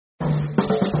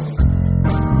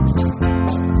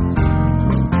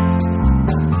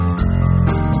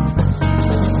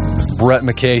Brett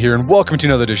McKay here, and welcome to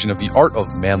another edition of the Art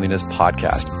of Manliness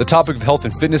podcast. The topic of health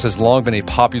and fitness has long been a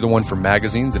popular one for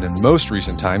magazines and in most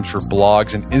recent times for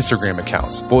blogs and Instagram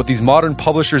accounts. But what these modern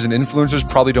publishers and influencers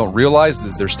probably don't realize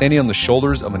is that they're standing on the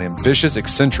shoulders of an ambitious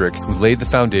eccentric who laid the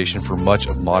foundation for much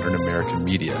of modern American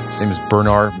media. His name is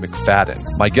Bernard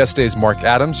McFadden. My guest today is Mark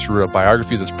Adams, who wrote a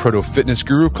biography of this proto-fitness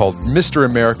guru called Mr.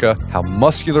 America, How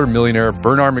Muscular Millionaire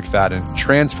Bernard McFadden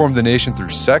Transformed the Nation Through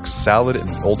Sex, Salad, and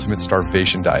the Ultimate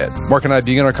Starvation Diet. Mark and I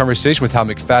begin our conversation with how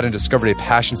McFadden discovered a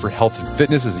passion for health and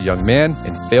fitness as a young man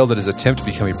and failed at his attempt to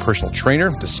become a personal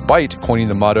trainer, despite coining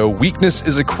the motto, "Weakness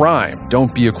is a crime,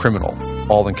 don't be a criminal,"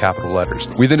 all in capital letters.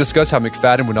 We then discuss how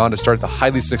McFadden went on to start the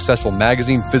highly successful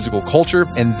magazine Physical Culture,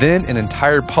 and then an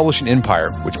entire publishing empire,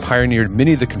 which pioneered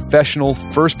many of the confessional,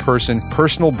 first-person,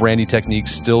 personal branding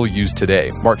techniques still used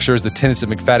today. Mark shares the tenets of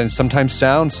McFadden's sometimes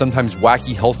sound, sometimes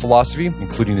wacky health philosophy,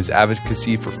 including his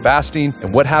advocacy for fasting,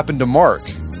 and what happened to Mark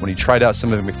when he tried out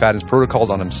some of McFadden's protocols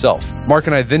on himself. Mark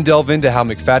and I then delve into how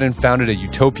McFadden founded a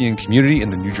utopian community in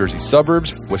the New Jersey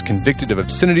suburbs, was convicted of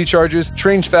obscenity charges,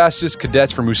 trained fascist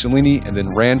cadets for Mussolini, and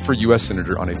then ran for U.S.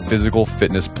 Senator on a physical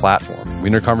fitness platform. We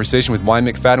enter a conversation with why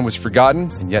McFadden was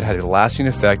forgotten and yet had a lasting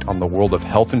effect on the world of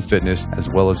health and fitness as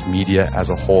well as media as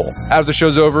a whole. After the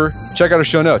show's over, check out our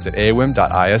show notes at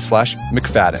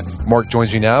aom.is/McFadden. Mark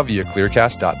joins me now via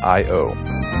clearcast.io.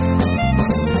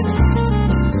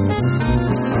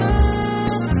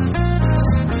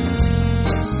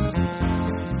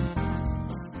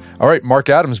 All right, Mark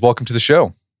Adams, welcome to the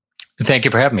show. Thank you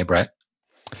for having me, Brett.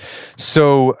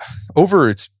 So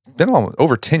it's been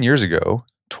over 10 years ago,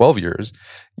 12 years,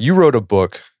 you wrote a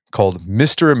book called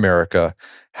Mr. America,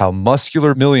 How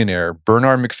Muscular Millionaire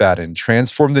Bernard McFadden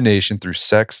Transformed the Nation Through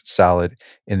Sex, Salad,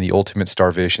 and the Ultimate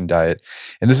Starvation Diet.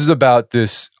 And this is about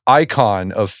this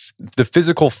icon of the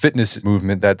physical fitness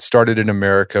movement that started in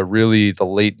America, really the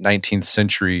late 19th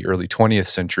century, early 20th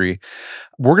century.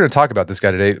 We're going to talk about this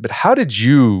guy today, but how did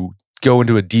you go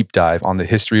into a deep dive on the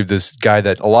history of this guy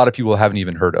that a lot of people haven't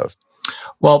even heard of?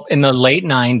 Well, in the late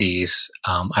 90s,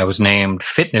 I was named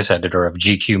fitness editor of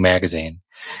GQ magazine.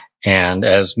 And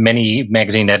as many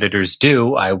magazine editors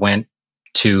do, I went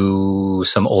to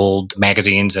some old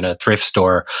magazines in a thrift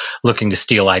store looking to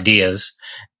steal ideas.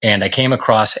 And I came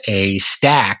across a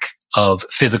stack of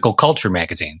Physical Culture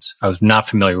magazines. I was not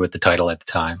familiar with the title at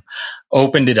the time.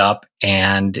 Opened it up,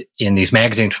 and in these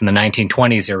magazines from the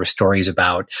 1920s, there were stories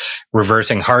about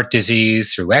reversing heart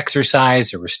disease through exercise.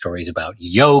 There were stories about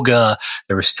yoga.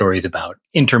 There were stories about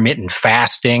intermittent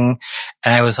fasting.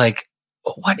 And I was like,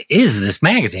 what is this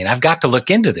magazine? I've got to look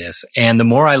into this. And the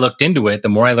more I looked into it, the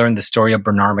more I learned the story of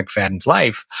Bernard McFadden's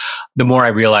life, the more I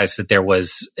realized that there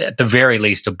was, at the very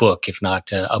least, a book, if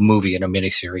not a movie and a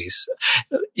miniseries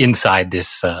inside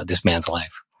this man's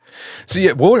life. So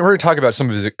yeah, we're going to talk about some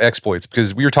of his exploits,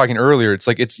 because we were talking earlier. It's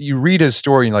like you read his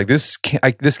story and like this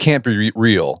can't be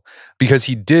real, because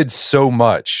he did so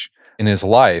much in his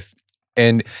life.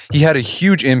 And he had a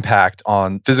huge impact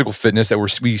on physical fitness that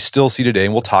we still see today,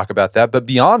 and we'll talk about that. But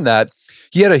beyond that,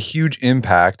 he had a huge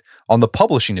impact on the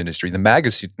publishing industry, the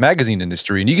magazine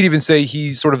industry. And you could even say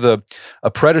he's sort of a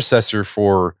predecessor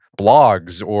for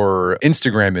blogs or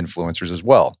Instagram influencers as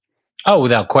well. Oh,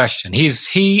 without question.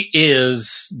 He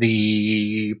is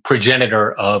the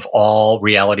progenitor of all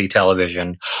reality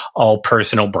television, all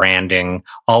personal branding,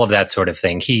 all of that sort of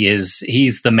thing. He's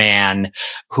the man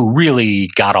who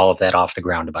really got all of that off the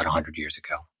ground about 100 years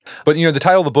ago. But, the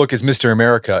title of the book is Mr.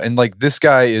 America. And like, this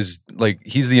guy is like,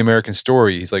 he's the American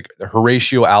story. He's like a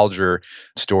Horatio Alger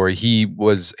story. He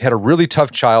had a really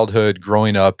tough childhood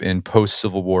growing up in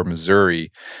post-Civil War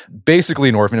Missouri, basically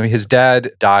an orphan. I mean, his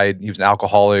dad died. He was an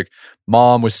alcoholic.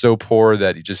 Mom was so poor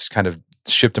that he just kind of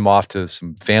shipped him off to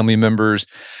some family members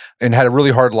and had a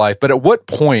really hard life. But at what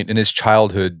point in his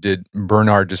childhood did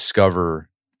Bernard discover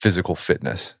physical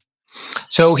fitness?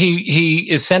 So he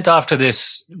is sent off to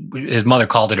this, his mother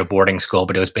called it a boarding school,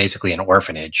 but it was basically an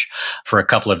orphanage for a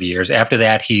couple of years. After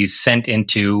that, he's sent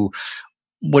into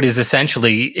what is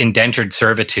essentially indentured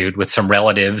servitude with some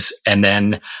relatives, and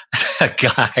then a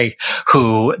guy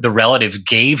who the relatives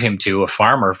gave him to, a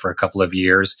farmer, for a couple of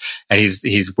years. And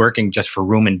he's working just for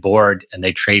room and board, and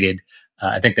they traded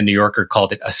I think the New Yorker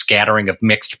called it a scattering of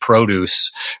mixed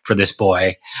produce for this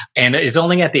boy. And it's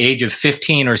only at the age of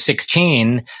 15 or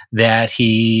 16 that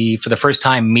he, for the first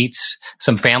time, meets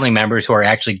some family members who are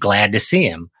actually glad to see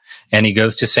him. And he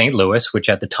goes to St. Louis, which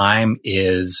at the time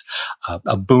is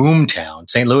a boom town.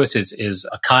 St. Louis is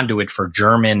a conduit for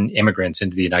German immigrants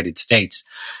into the United States.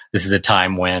 This is a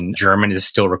time when German is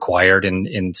still required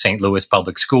in St. Louis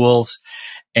public schools.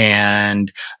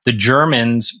 And the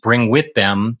Germans bring with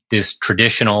them this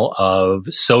traditional of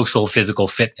social physical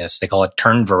fitness. They call it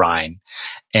Turnverein.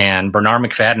 And Bernard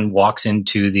Macfadden walks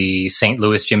into the St.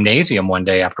 Louis gymnasium one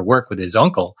day after work with his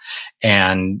uncle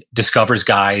and discovers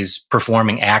guys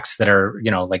performing acts that are,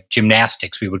 like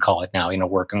gymnastics, we would call it now,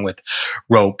 working with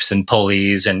ropes and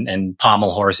pulleys and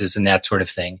pommel horses and that sort of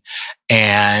thing.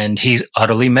 And he's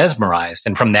utterly mesmerized.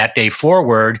 And from that day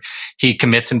forward, he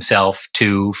commits himself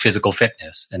to physical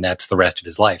fitness. And that's the rest of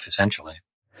his life, essentially.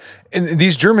 And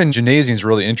these German gymnasiums are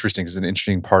really interesting. It's an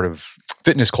interesting part of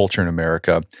fitness culture in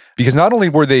America, because not only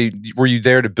were you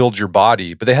there to build your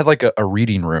body, but they had like a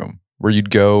reading room where you'd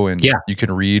go and you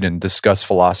can read and discuss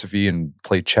philosophy and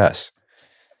play chess.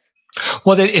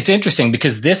 Well, it's interesting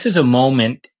because this is a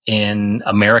moment in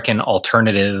American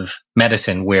alternative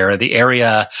medicine where the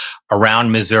area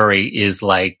around Missouri is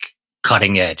like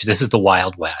cutting edge. This is the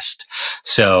Wild West.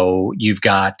 So you've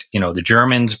got, the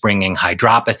Germans bringing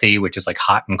hydropathy, which is like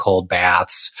hot and cold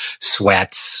baths,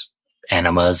 sweats,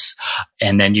 enemas.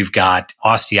 And then you've got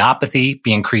osteopathy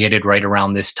being created right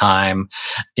around this time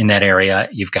in that area.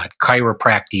 You've got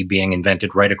chiropractic being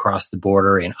invented right across the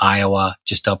border in Iowa,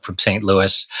 just up from St.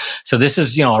 Louis. So this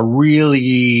is, a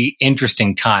really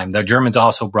interesting time. The Germans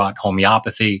also brought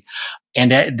homeopathy.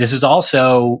 And this is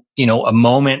also, a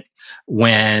moment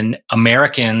when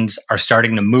Americans are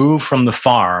starting to move from the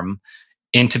farm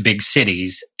into big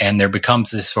cities, and there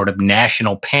becomes this sort of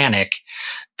national panic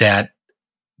that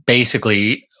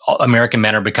basically American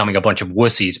men are becoming a bunch of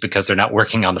wussies because they're not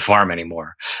working on the farm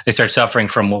anymore. They start suffering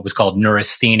from what was called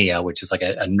neurasthenia, which is like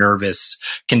a nervous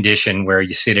condition where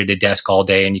you sit at a desk all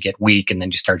day and you get weak and then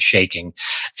you start shaking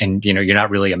and, you're not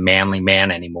really a manly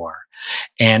man anymore.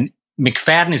 And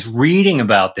Macfadden is reading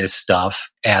about this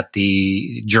stuff at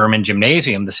the German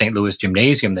gymnasium, the St. Louis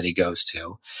gymnasium that he goes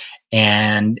to.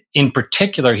 And in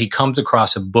particular, he comes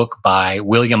across a book by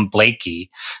William Blakey,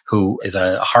 who is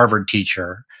a Harvard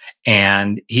teacher.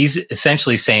 And he's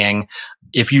essentially saying,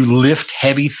 if you lift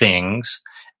heavy things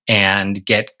and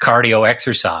get cardio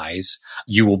exercise,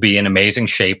 you will be in amazing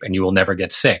shape and you will never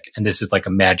get sick. And this is like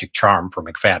a magic charm for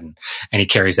Macfadden. And he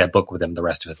carries that book with him the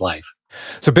rest of his life.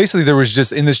 So basically there was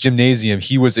just, in this gymnasium,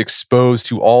 he was exposed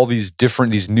to all these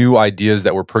new ideas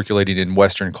that were percolating in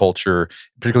Western culture,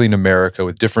 particularly in America,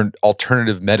 with different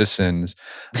alternative medicines.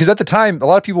 Because at the time, a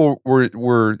lot of people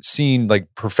were seeing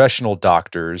like professional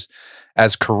doctors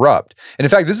as corrupt. And in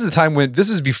fact, this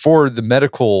is before the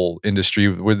medical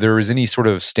industry where there was any sort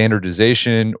of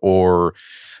standardization or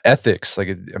ethics.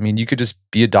 You could just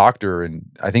be a doctor. And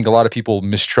I think a lot of people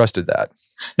mistrusted that.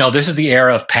 No, this is the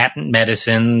era of patent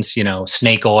medicines,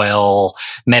 snake oil,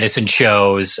 medicine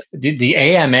shows. The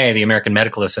AMA, the American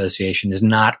Medical Association, is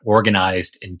not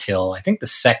organized until I think the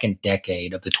second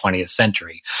decade of the 20th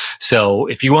century. So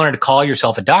if you wanted to call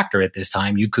yourself a doctor at this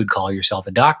time, you could call yourself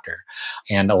a doctor.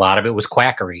 And a lot of it was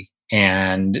quackery.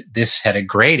 And this had a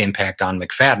great impact on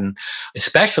Macfadden,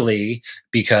 especially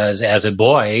because as a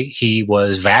boy, he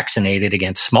was vaccinated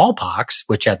against smallpox,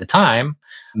 which at the time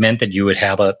meant that you would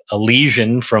have a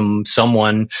lesion from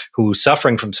someone who was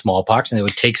suffering from smallpox, and they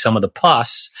would take some of the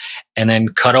pus and then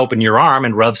cut open your arm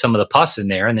and rub some of the pus in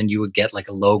there. And then you would get like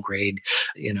a low grade,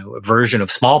 version of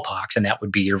smallpox. And that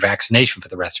would be your vaccination for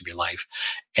the rest of your life.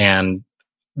 And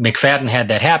Macfadden had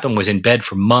that happen, was in bed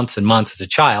for months and months as a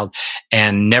child,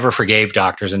 and never forgave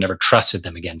doctors and never trusted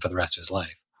them again for the rest of his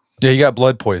life. Yeah, he got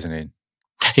blood poisoning.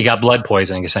 He got blood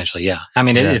poisoning, essentially. Yeah,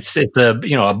 it's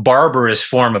a barbarous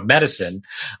form of medicine,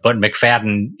 but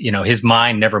Macfadden, his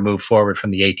mind never moved forward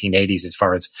from the 1880s as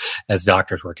far as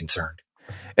doctors were concerned.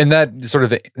 And that sort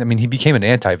of, he became an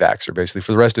anti-vaxxer basically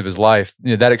for the rest of his life.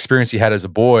 That experience he had as a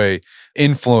boy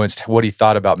influenced what he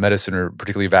thought about medicine, or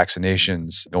particularly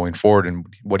vaccinations, going forward, and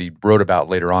what he wrote about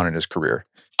later on in his career.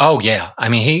 Oh, yeah.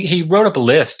 He wrote up a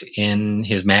list in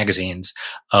his magazines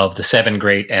of the 7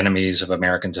 great enemies of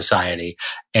American society.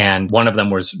 And one of them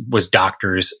was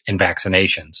doctors and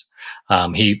vaccinations.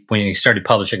 When he started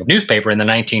publishing a newspaper in the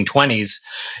 1920s,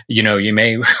 you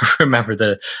may remember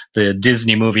the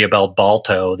Disney movie about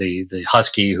Balto, the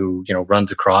husky who,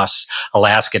 runs across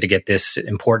Alaska to get this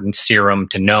important serum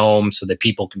to Nome so that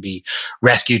people can be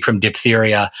rescued from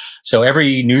diphtheria. So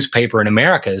every newspaper in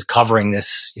America is covering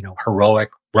this, heroic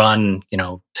run,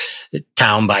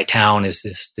 town by town as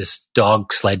this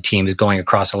dog sled team is going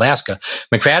across Alaska.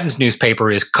 McFadden's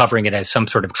newspaper is covering it as some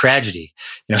sort of tragedy.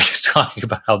 He's talking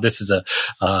about how this is a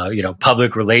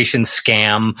public relations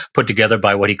scam put together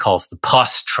by what he calls the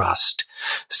Puss Trust.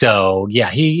 So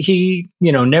yeah, he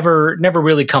never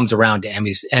really comes around to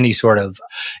any sort of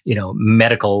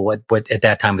medical what at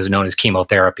that time was known as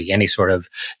chemotherapy, any sort of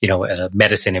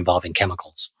medicine involving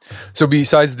chemicals. So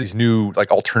besides these new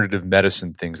like alternative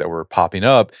medicine things that were popping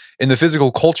up in the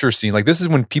physical culture scene, like this is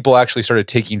when people actually started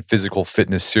taking physical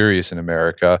fitness serious in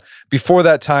America. Before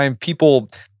that time, people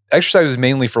exercise was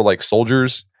mainly for like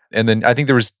soldiers. And then I think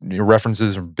there was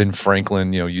references from Ben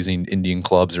Franklin, using Indian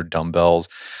clubs or dumbbells.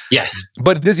 Yes.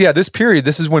 But this period,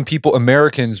 this is when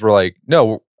Americans were like,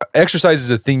 no, exercise is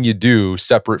a thing you do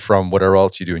separate from whatever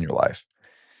else you do in your life.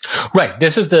 Right.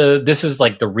 This is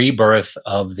like the rebirth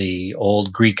of the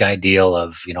old Greek ideal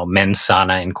of, mens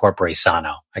sana in corpore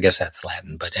sano. I guess that's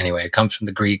Latin, but anyway, it comes from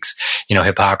the Greeks,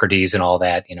 Hippocrates and all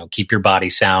that, keep your body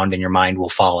sound and your mind will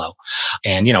follow.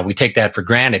 And, we take that for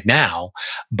granted now,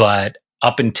 but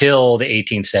up until the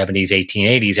 1870s,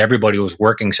 1880s, everybody was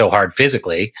working so hard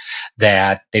physically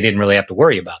that they didn't really have to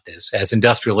worry about this. As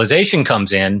industrialization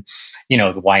comes in, the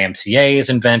YMCA is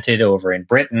invented over in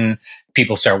Britain.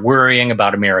 People start worrying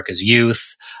about America's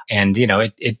youth, and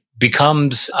it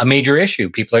becomes a major issue.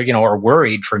 People are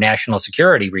worried for national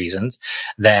security reasons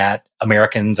that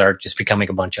Americans are just becoming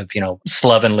a bunch of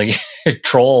slovenly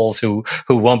trolls who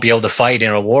won't be able to fight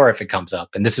in a war if it comes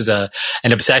up. And this is an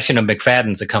obsession of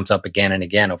McFadden's that comes up again and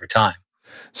again over time.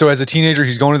 So as a teenager,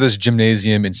 he's going to this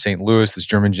gymnasium in St. Louis, this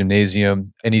German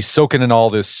gymnasium, and he's soaking in all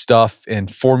this stuff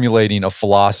and formulating a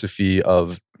philosophy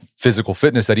of physical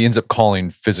fitness that he ends up calling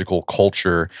physical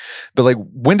culture. But like,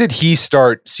 when did he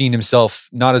start seeing himself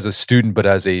not as a student, but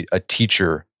as a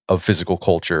teacher of physical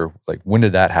culture? Like, when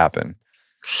did that happen?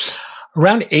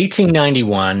 Around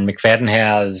 1891, McFadden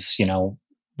has,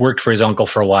 worked for his uncle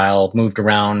for a while, moved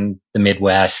around the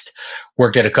Midwest,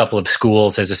 worked at a couple of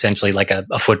schools as essentially like a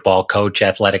football coach,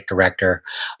 athletic director.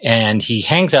 And he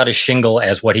hangs out his shingle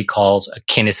as what he calls a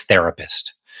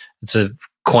kinestherapist. It's a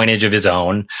coinage of his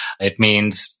own. It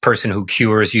means person who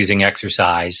cures using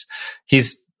exercise.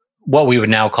 He's what we would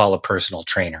now call a personal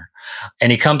trainer.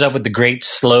 And he comes up with the great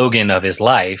slogan of his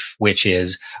life, which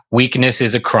is, weakness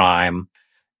is a crime.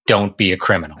 Don't be a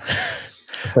criminal.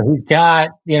 So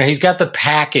he's got the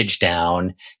package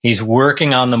down. He's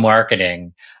working on the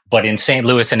marketing, but in St.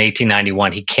 Louis in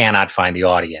 1891, he cannot find the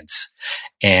audience.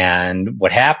 And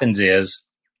what happens is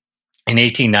in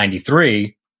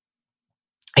 1893,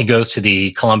 he goes to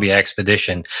the Columbia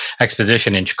Exposition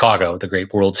in Chicago, the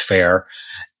great World's Fair,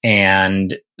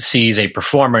 and sees a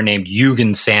performer named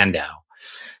Eugen Sandow.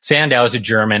 Sandow is a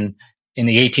German. In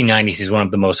the 1890s, he's one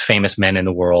of the most famous men in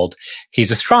the world.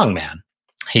 He's a strong man.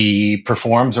 He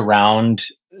performs around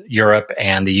Europe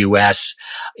and the US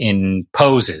in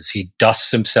poses. He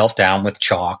dusts himself down with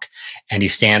chalk and he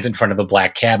stands in front of a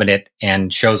black cabinet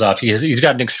and shows off. He's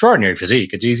got an extraordinary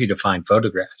physique. It's easy to find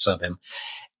photographs of him.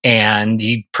 And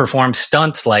he performs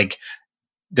stunts like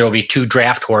there will be two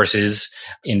draft horses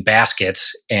in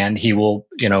baskets and he will,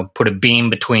 put a beam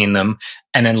between them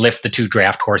and then lift the two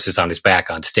draft horses on his back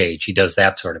on stage. He does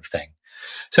that sort of thing.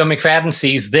 So McFadden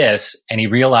sees this and he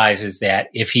realizes that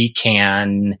if he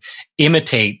can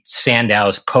imitate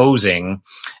Sandow's posing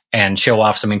and show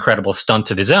off some incredible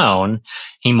stunts of his own,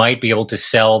 he might be able to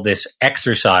sell this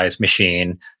exercise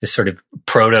machine, this sort of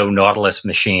proto-Nautilus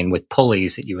machine with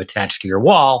pulleys that you attach to your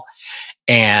wall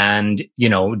and,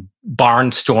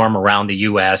 barnstorm around the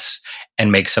US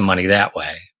and make some money that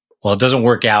way. Well, it doesn't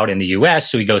work out in the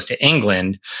US, so he goes to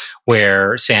England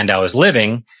where Sandow is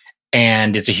living,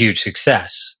 and it's a huge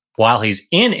success. While he's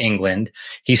in England,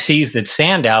 he sees that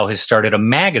Sandow has started a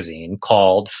magazine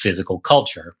called Physical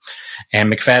Culture.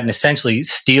 And McFadden essentially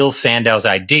steals Sandow's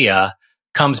idea,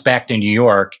 comes back to New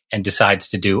York, and decides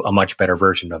to do a much better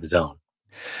version of his own.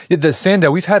 Yeah, the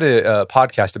Sandow, we've had a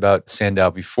podcast about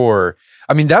Sandow before.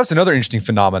 I mean, that was another interesting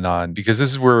phenomenon because this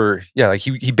is where,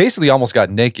 he basically almost got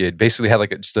naked, basically had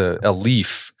like just a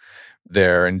leaf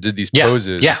there and did these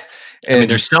poses. Yeah. And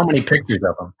there's so many pictures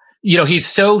of him. He's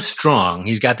so strong.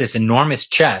 He's got this enormous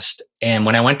chest. And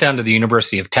when I went down to the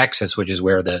University of Texas, which is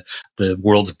where the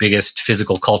world's biggest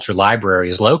physical culture library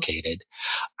is located,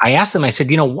 I asked them, I said,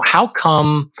 how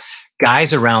come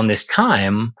guys around this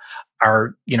time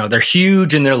are, they're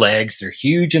huge in their legs, they're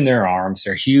huge in their arms,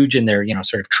 they're huge in their,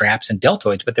 sort of traps and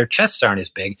deltoids, but their chests aren't as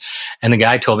big. And the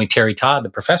guy told me, Terry Todd, the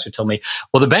professor told me,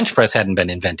 well, the bench press hadn't been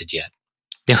invented yet.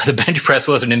 the bench press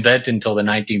wasn't invented until the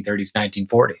 1930s,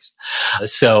 1940s.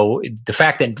 So the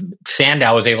fact that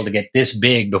Sandow was able to get this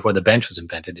big before the bench was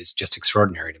invented is just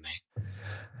extraordinary to me.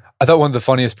 I thought one of the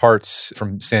funniest parts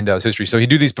from Sandow's history. So he'd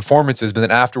do these performances, but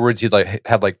then afterwards he'd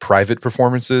had private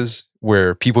performances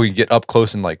where people could get up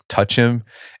close and touch him,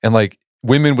 and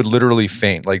women would literally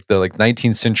faint. Like the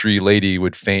 19th century lady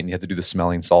would faint, and you had to do the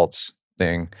smelling salts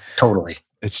thing. Totally.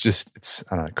 It's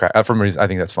I don't know, crap. For some reason, I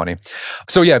think that's funny.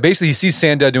 So yeah, basically he sees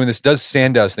Sandow doing this, does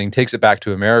Sandow's thing, takes it back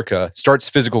to America, starts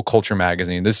Physical Culture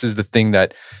magazine. This is the thing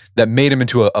that made him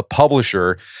into a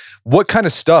publisher. What kind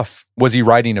of stuff was he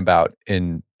writing about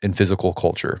in Physical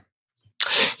Culture?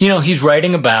 He's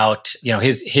writing about,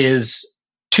 his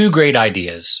two great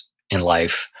ideas in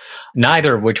life,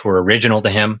 neither of which were original to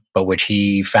him, but which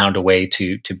he found a way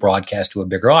to broadcast to a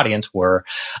bigger audience, were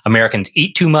Americans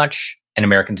eat too much and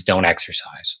Americans don't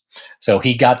exercise. So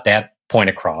he got that point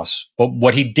across. But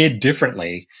what he did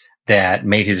differently that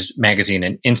made his magazine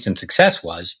an instant success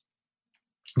was,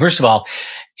 first of all,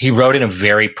 he wrote in a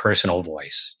very personal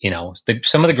voice.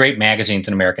 Some of the great magazines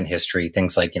in American history,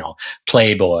 things like,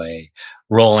 Playboy,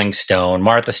 Rolling Stone,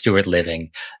 Martha Stewart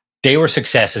Living, they were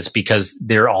successes because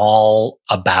they're all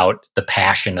about the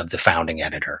passion of the founding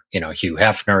editor, Hugh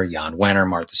Hefner, Jan Wenner,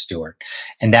 Martha Stewart.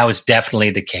 And that was definitely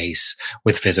the case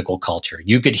with Physical Culture.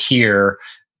 You could hear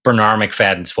Bernard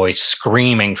McFadden's voice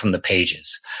screaming from the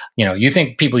pages. You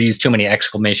think people use too many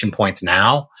exclamation points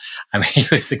now? I mean, he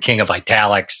was the king of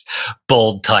italics,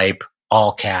 bold type,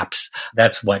 all caps.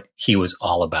 That's what he was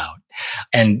all about.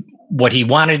 And what he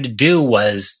wanted to do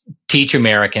was teach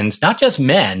Americans, not just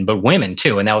men, but women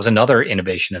too. And that was another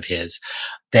innovation of his,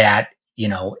 that,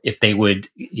 if they would,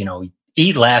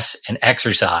 eat less and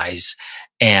exercise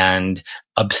and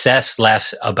obsess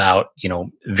less about,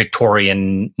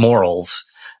 Victorian morals,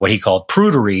 what he called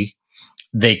prudery,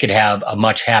 they could have a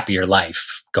much happier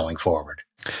life going forward.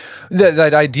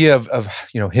 That idea of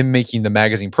him making the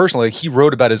magazine personal, he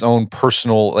wrote about his own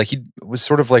personal, he was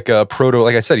sort of like a proto,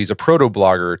 like I said, he's a proto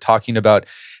blogger talking about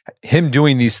him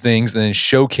doing these things and then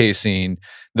showcasing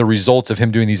the results of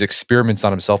him doing these experiments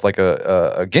on himself like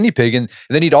a guinea pig. And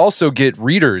then he'd also get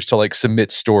readers to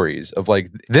submit stories of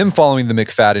them following the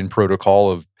McFadden protocol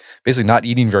of basically not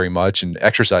eating very much and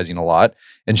exercising a lot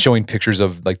and showing pictures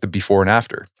of the before and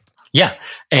after. Yeah.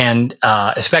 And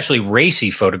especially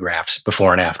racy photographs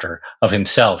before and after of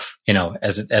himself.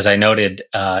 As I noted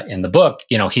in the book,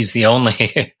 he's the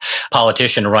only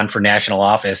politician to run for national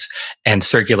office and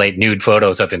circulate nude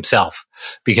photos of himself,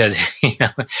 because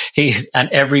he's on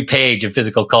every page of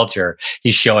Physical Culture.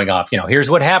 He's showing off, here's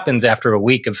what happens after a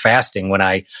week of fasting when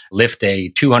I lift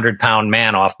a 200-pound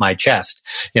man off my chest.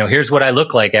 Here's what I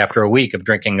look like after a week of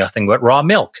drinking nothing but raw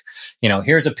milk.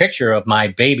 Here's a picture of my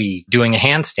baby doing a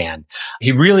handstand.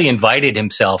 He really invited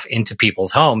himself into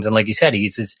people's homes. And like you said,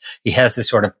 he has this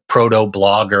sort of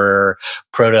proto-blogger,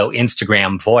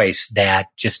 proto-Instagram voice that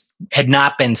just had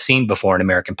not been seen before in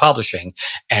American publishing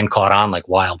and caught on like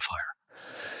wildfire.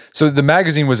 So the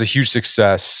magazine was a huge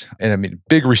success, and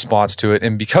big response to it.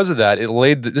 And because of that,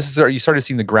 you started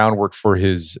seeing the groundwork for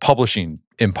his publishing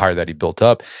empire that he built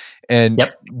up. And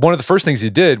One of the first things he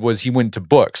did was he went to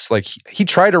books. He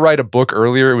tried to write a book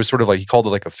earlier. It was sort of he called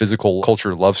it a physical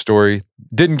culture love story.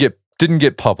 Didn't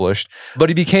get published, but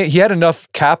he had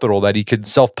enough capital that he could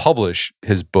self-publish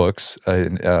his books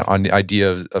on the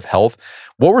idea of health.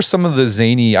 What were some of the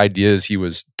zany ideas he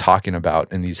was talking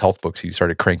about in these health books he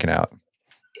started cranking out?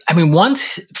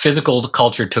 Once Physical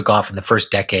Culture took off in the first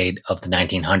decade of the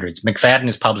 1900s, McFadden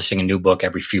is publishing a new book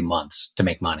every few months to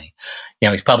make money.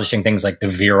 He's publishing things like The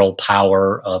Virile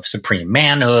Power of Supreme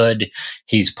Manhood.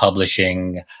 He's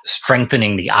publishing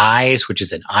Strengthening the Eyes, which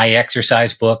is an eye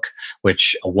exercise book,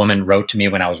 which a woman wrote to me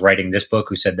when I was writing this book,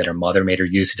 who said that her mother made her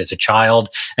use it as a child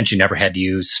and she never had to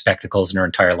use spectacles in her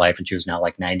entire life, and she was now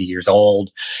 90 years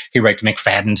old. He writes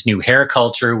McFadden's New Hair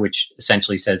Culture, which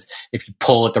essentially says if you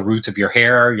pull at the roots of your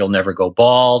hair, you'll never go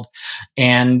bald.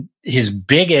 And his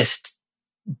biggest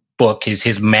book,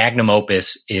 his magnum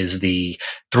opus, is the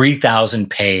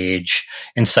 3,000-page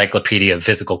Encyclopedia of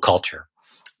Physical Culture,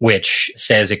 which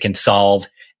says it can solve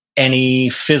any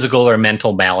physical or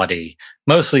mental malady,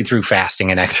 mostly through fasting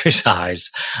and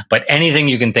exercise. But anything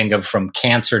you can think of, from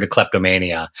cancer to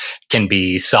kleptomania, can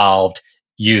be solved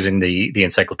using the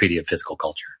Encyclopedia of Physical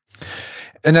Culture.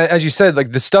 And as you said,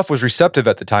 this stuff was receptive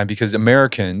at the time because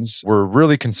Americans were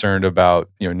really concerned about,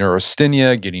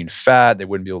 neurasthenia, getting fat. They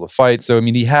wouldn't be able to fight. So,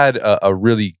 he had a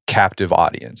really captive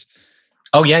audience.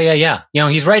 Oh, yeah.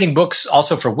 He's writing books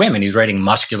also for women. He's writing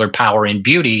Muscular Power in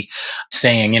Beauty,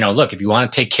 saying, look, if you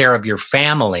want to take care of your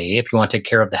family, if you want to take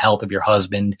care of the health of your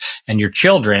husband and your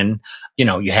children,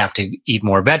 you have to eat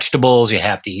more vegetables, you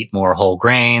have to eat more whole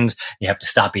grains, you have to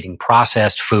stop eating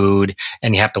processed food,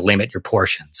 and you have to limit your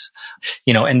portions.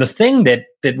 And the thing that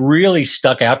really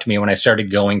stuck out to me when I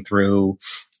started going through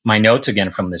my notes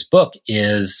again from this book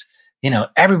is,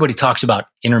 everybody talks about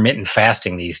intermittent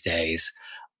fasting these days.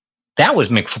 That was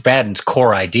McFadden's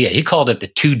core idea. He called it the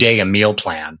 2-day-a-meal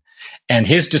plan. And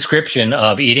his description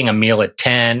of eating a meal at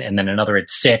 10 and then another at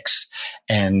 6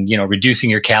 and, reducing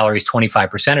your calories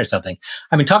 25% or something.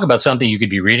 I mean, talk about something you could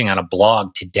be reading on a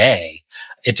blog today.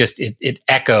 It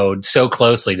echoed so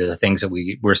closely to the things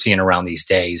that we're seeing around these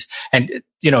days. And,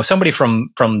 somebody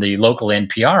from the local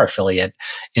NPR affiliate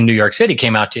in New York City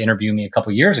came out to interview me a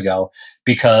couple of years ago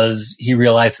because he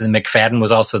realized that McFadden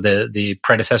was also the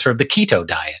predecessor of the keto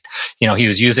diet. He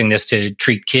was using this to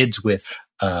treat kids with,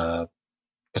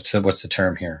 what's the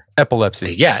term here?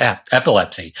 Epilepsy. Yeah,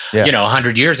 epilepsy. Yeah.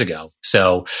 100 years ago.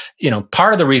 So,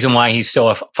 part of the reason why he's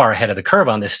so far ahead of the curve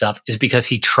on this stuff is because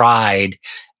he tried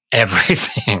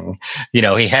everything.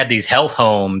 He had these health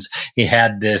homes. He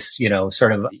had this,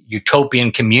 sort of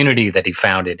utopian community that he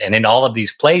founded. And in all of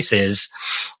these places,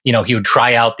 he would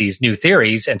try out these new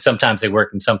theories, and sometimes they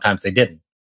worked and sometimes they didn't.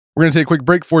 We're going to take a quick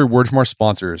break for a word from our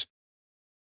sponsors.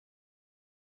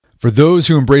 For those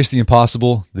who embrace the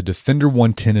impossible, the Defender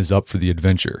 110 is up for the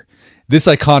adventure. This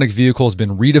iconic vehicle has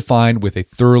been redefined with a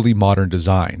thoroughly modern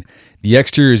design. The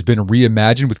exterior has been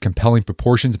reimagined with compelling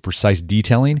proportions and precise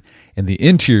detailing, and the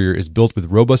interior is built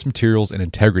with robust materials and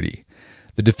integrity.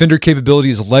 The Defender capability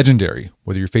is legendary,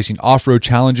 whether you're facing off-road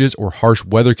challenges or harsh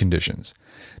weather conditions.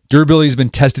 Durability has been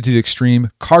tested to the extreme,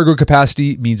 cargo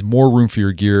capacity means more room for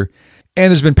your gear, and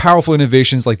there's been powerful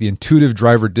innovations like the intuitive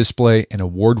driver display and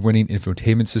award-winning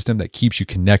infotainment system that keeps you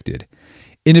connected.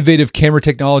 Innovative camera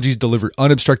technologies deliver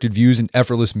unobstructed views and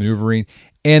effortless maneuvering,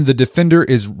 and the Defender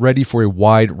is ready for a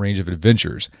wide range of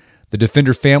adventures. The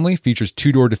Defender family features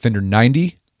two-door Defender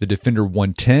 90, the Defender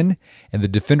 110, and the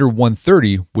Defender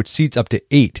 130, which seats up to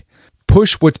 8.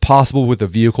 Push what's possible with a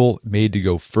vehicle made to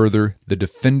go further, the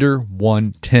Defender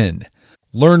 110.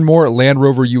 Learn more at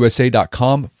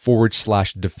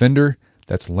LandRoverUSA.com/Defender.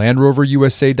 That's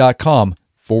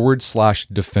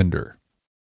LandRoverUSA.com/Defender.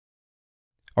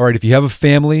 All right, if you have a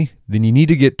family, then you need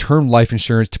to get term life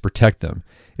insurance to protect them.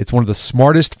 It's one of the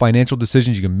smartest financial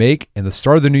decisions you can make, and the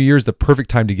start of the new year is the perfect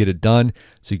time to get it done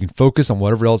so you can focus on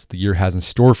whatever else the year has in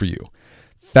store for you.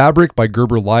 Fabric by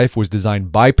Gerber Life was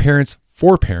designed by parents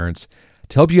for parents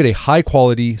to help you get a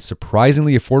high-quality,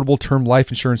 surprisingly affordable term life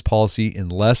insurance policy in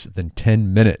less than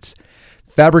 10 minutes.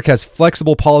 Fabric has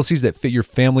flexible policies that fit your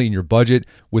family and your budget,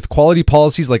 with quality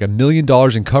policies like $1 million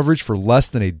in coverage for less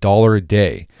than $1 a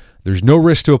day. There's no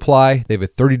risk to apply. They have a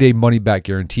 30-day money-back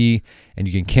guarantee, and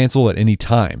you can cancel at any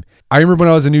time. I remember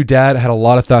when I was a new dad, I had a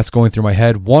lot of thoughts going through my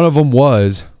head. One of them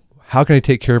was, how can I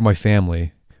take care of my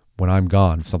family when I'm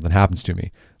gone if something happens to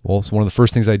me? Well, so one of the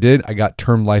first things I did, I got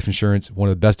term life insurance, one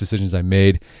of the best decisions I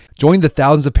made. Join the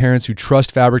thousands of parents who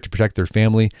trust Fabric to protect their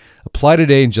family. Apply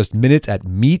today in just minutes at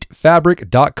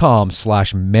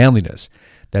meetfabric.com/manliness.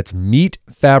 That's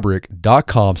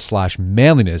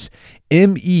meetfabric.com/manliness.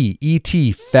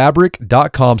 MEET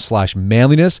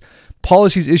fabric.com/manliness.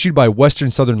 Policies issued by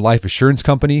Western Southern Life Assurance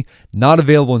Company, not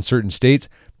available in certain states.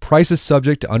 Prices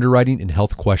subject to underwriting and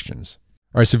health questions.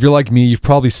 All right, so if you're like me, you've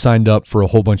probably signed up for a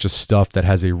whole bunch of stuff that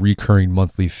has a recurring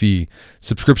monthly fee.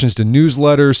 Subscriptions to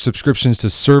newsletters, subscriptions to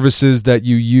services that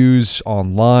you use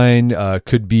online,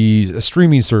 could be a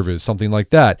streaming service, something like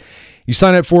that. You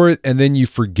sign up for it and then you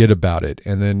forget about it.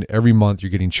 And then every month you're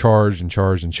getting charged and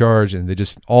charged and charged, and they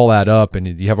just all add up,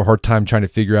 and you have a hard time trying to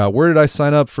figure out, where did I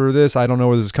sign up for this? I don't know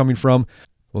where this is coming from.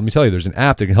 Well, let me tell you, there's an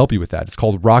app that can help you with that. It's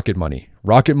called Rocket Money.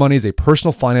 Rocket Money is a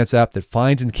personal finance app that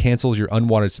finds and cancels your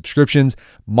unwanted subscriptions,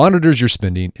 monitors your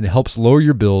spending, and helps lower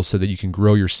your bills so that you can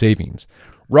grow your savings.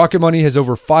 Rocket Money has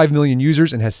over 5 million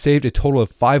users and has saved a total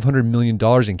of $500 million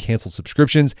in canceled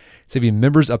subscriptions, saving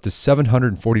members up to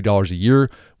 $740 a year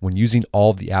when using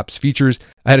all of the app's features.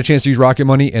 I had a chance to use Rocket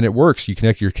Money, and it works. You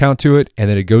connect your account to it, and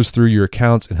then it goes through your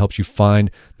accounts and helps you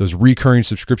find those recurring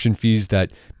subscription fees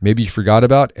that maybe you forgot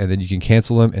about, and then you can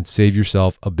cancel them and save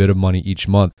yourself a bit of money each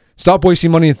month. Stop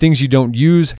wasting money on things you don't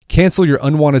use. Cancel your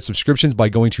unwanted subscriptions by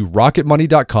going to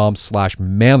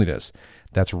rocketmoney.com/manliness.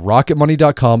 That's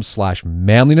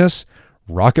rocketmoney.com/manliness,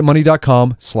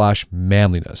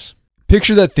 rocketmoney.com/manliness.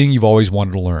 Picture that thing you've always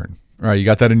wanted to learn. All right, you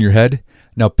got that in your head?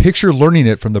 Now picture learning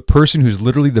it from the person who's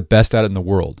literally the best at it in the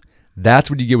world. That's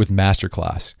what you get with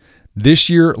Masterclass. This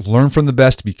year, learn from the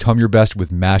best to become your best with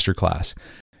Masterclass.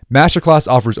 Masterclass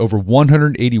offers over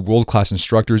 180 world-class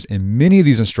instructors, and many of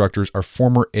these instructors are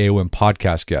former AOM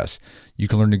podcast guests. You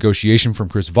can learn negotiation from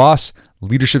Chris Voss,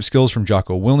 leadership skills from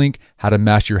Jocko Willink, how to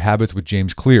master your habits with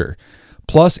James Clear.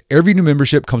 Plus, every new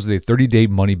membership comes with a 30-day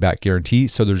money-back guarantee,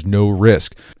 so there's no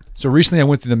risk. So recently I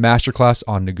went through the masterclass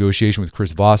on negotiation with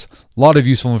Chris Voss. A lot of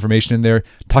useful information in there.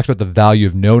 Talked about the value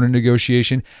of no in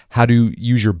negotiation, how to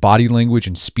use your body language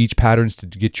and speech patterns to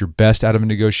get your best out of a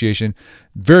negotiation.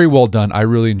 Very well done. I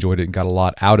really enjoyed it and got a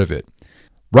lot out of it.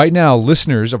 Right now,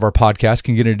 listeners of our podcast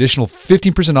can get an additional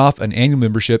 15% off an annual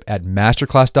membership at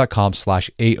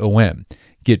masterclass.com/AOM.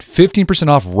 Get 15%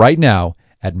 off right now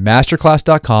at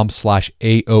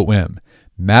masterclass.com/AOM.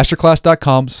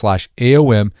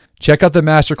 Masterclass.com/AOM. Check out the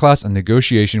masterclass on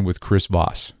negotiation with Chris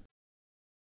Voss.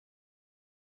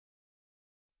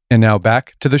 And now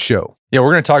back to the show. Yeah,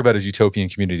 we're going to talk about his utopian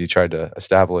community he tried to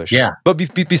establish. Yeah. But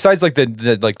besides like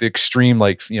the extreme,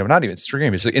 like, you know, not even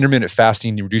extreme, it's like intermittent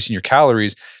fasting, reducing your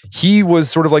calories. He was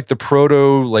sort of like the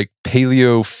proto like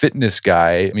paleo fitness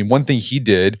guy. I mean, one thing he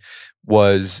did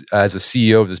was, as a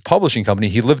CEO of this publishing company,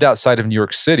 he lived outside of New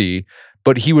York City,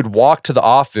 but he would walk to the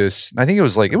office. I think it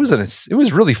was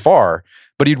really far,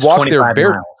 but he'd walk there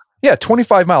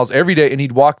 25 miles every day, and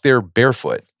he'd walk there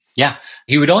barefoot. Yeah.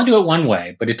 He would only do it one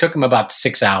way, but it took him about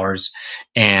 6 hours,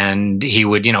 and he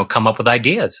would, come up with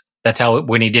ideas. That's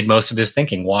when he did most of his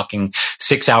thinking, walking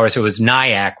 6 hours. It was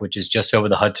Nyack, which is just over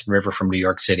the Hudson River from New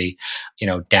York City,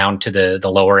 down to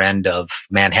the lower end of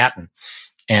Manhattan.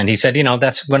 And he said,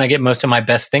 that's when I get most of my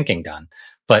best thinking done.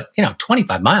 But,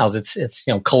 25 miles, it's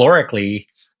calorically,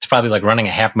 it's probably like running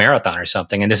a half marathon or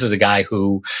something. And this is a guy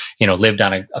who, lived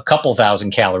on a couple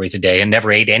thousand calories a day and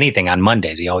never ate anything on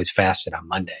Mondays. He always fasted on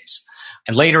Mondays.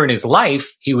 And later in his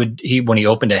life, when he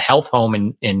opened a health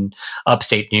home in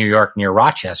upstate New York near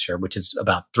Rochester, which is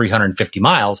about 350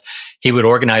 miles, he would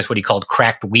organize what he called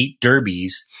cracked wheat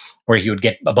derbies, where he would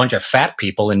get a bunch of fat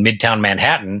people in Midtown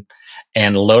Manhattan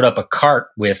and load up a cart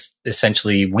with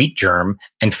essentially wheat germ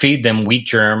and feed them wheat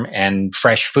germ and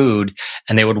fresh food.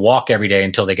 And they would walk every day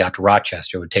until they got to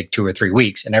Rochester. It would take 2 or 3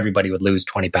 weeks, and everybody would lose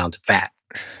 20 pounds of fat.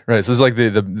 Right. So it's like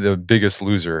the Biggest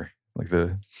Loser,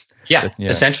 Yeah,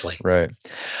 essentially. Right.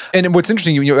 And what's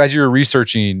interesting, as you were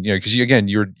researching, because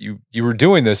you were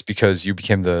doing this because you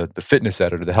became the fitness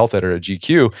editor, the health editor at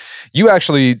GQ. You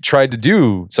actually tried to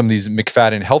do some of these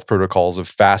McFadden health protocols of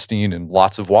fasting and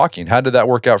lots of walking. How did that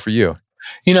work out for you?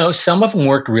 Some of them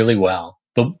worked really well.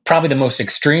 Probably the most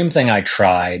extreme thing I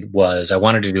tried was I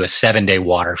wanted to do a 7-day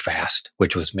water fast,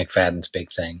 which was McFadden's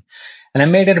big thing. And I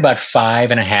made it about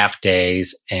 5.5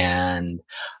 days, and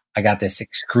I got this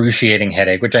excruciating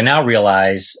headache, which I now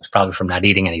realize is probably from not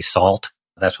eating any salt.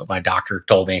 That's what my doctor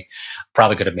told me.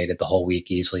 Probably could have made it the whole week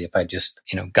easily if I just,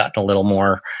 gotten a little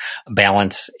more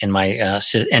balance in my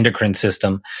endocrine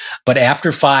system. But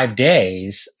after 5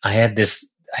 days, I had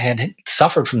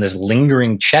suffered from this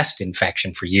lingering chest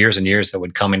infection for years and years that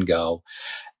would come and go.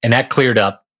 And that cleared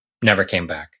up, never came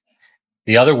back.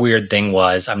 The other weird thing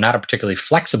was I'm not a particularly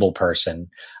flexible person,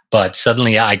 but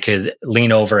suddenly I could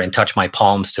lean over and touch my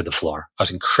palms to the floor. I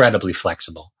was incredibly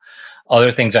flexible.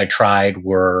 Other things I tried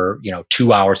were,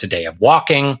 2 hours a day of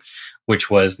walking, which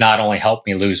was not only helped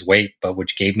me lose weight, but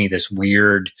which gave me this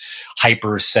weird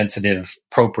hypersensitive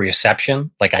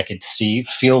proprioception. Like I could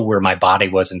feel where my body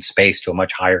was in space to a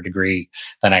much higher degree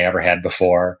than I ever had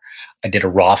before. I did a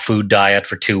raw food diet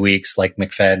for 2 weeks, like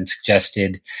McFadden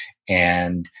suggested.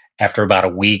 And after about a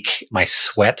week, my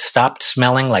sweat stopped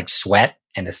smelling like sweat,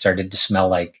 and it started to smell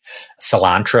like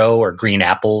cilantro or green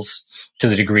apples, to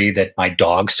the degree that my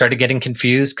dog started getting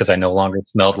confused because I no longer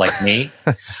smelled like me.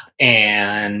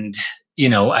 And,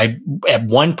 at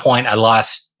one point I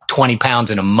lost 20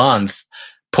 pounds in a month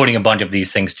putting a bunch of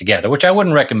these things together, which I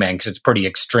wouldn't recommend because it's pretty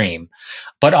extreme.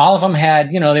 But all of them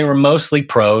had, they were mostly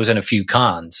pros and a few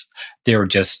cons. They were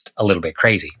just a little bit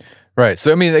crazy. Right.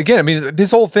 So,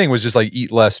 this whole thing was just like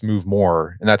eat less, move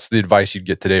more. And that's the advice you'd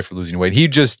get today for losing weight.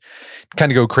 He'd just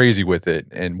kind of go crazy with it,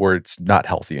 and where it's not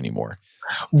healthy anymore.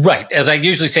 Right. As I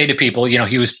usually say to people,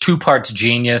 he was 2 parts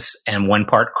genius and 1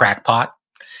 part crackpot.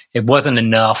 It wasn't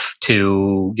enough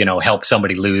to, help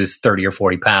somebody lose 30 or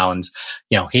 40 pounds.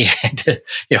 He had to,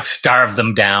 starve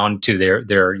them down to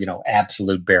their,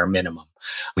 absolute bare minimum.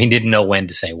 He didn't know when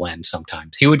to say when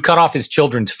sometimes. He would cut off his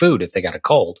children's food if they got a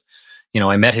cold.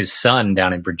 I met his son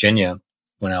down in Virginia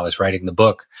when I was writing the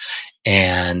book.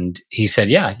 And he said,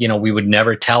 we would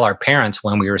never tell our parents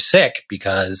when we were sick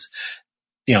because,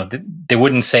 they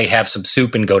wouldn't say, have some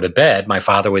soup and go to bed. My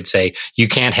father would say, you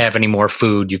can't have any more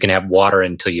food. You can have water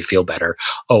until you feel better.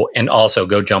 Oh, and also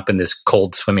go jump in this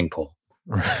cold swimming pool.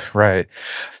 Right.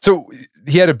 So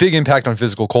he had a big impact on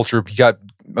physical culture. He got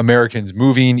Americans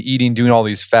moving, eating, doing all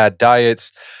these fad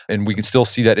diets. And we can still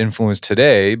see that influence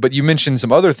today. But you mentioned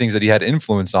some other things that he had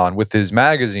influence on. With his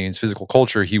magazines, Physical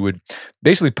Culture, he would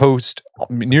basically post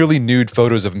nearly nude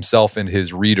photos of himself and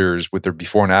his readers with their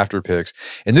before and after pics.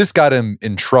 And this got him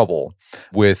in trouble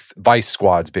with vice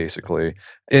squads, basically.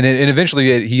 And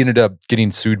eventually he ended up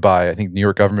getting sued by, I think, New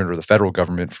York government or the federal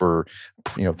government for,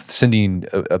 sending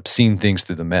obscene things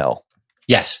through the mail.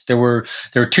 Yes, there were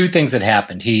two things that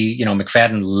happened.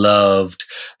 McFadden loved,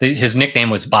 his nickname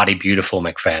was Body Beautiful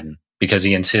McFadden, because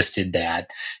he insisted that,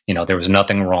 there was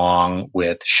nothing wrong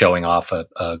with showing off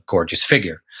a gorgeous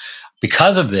figure.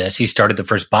 Because of this, he started the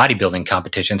first bodybuilding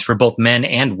competitions for both men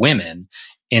and women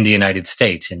in the United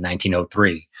States in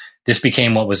 1903. This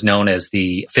became what was known as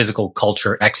the Physical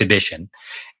Culture Exhibition.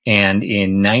 And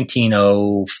in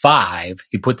 1905,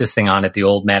 he put this thing on at the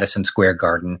old Madison Square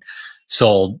Garden,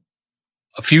 sold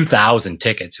a few thousand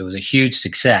tickets. It was a huge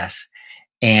success.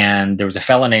 And there was a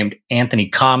fellow named Anthony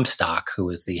Comstock, who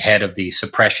was the head of the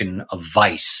suppression of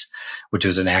vice, which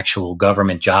was an actual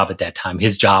government job at that time.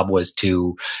 His job was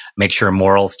to make sure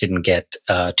morals didn't get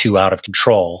too out of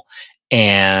control.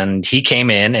 And he came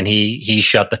in and he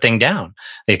shut the thing down.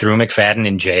 They threw McFadden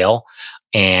in jail.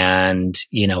 And,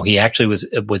 he actually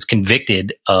was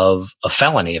convicted of a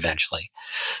felony eventually.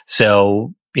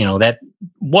 So, that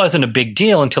wasn't a big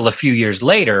deal until a few years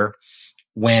later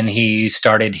when he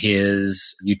started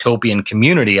his utopian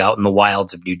community out in the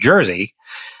wilds of New Jersey,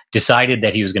 decided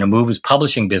that he was going to move his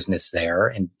publishing business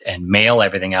there and mail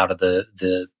everything out of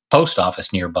the post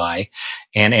office nearby.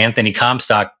 And Anthony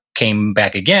Comstock came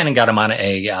back again and got him on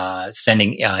a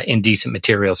sending indecent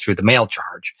materials through the mail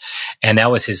charge. And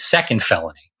that was his second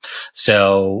felony.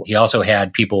 So he also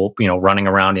had people, running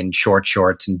around in short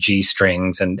shorts and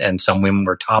G-strings, and some women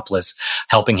were topless,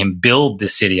 helping him build the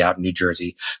city out in New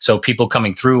Jersey. So people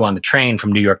coming through on the train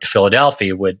from New York to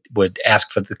Philadelphia would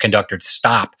ask for the conductor to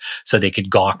stop so they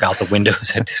could gawk out the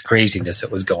windows at this craziness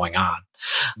that was going on.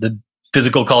 The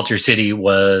Physical Culture City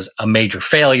was a major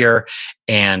failure.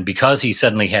 And because he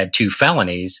suddenly had two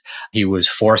felonies, he was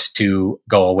forced to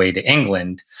go away to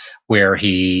England, where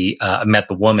he met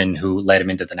the woman who led him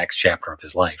into the next chapter of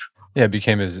his life. Yeah, it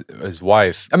became his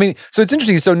wife. I mean, so it's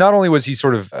interesting. So not only was he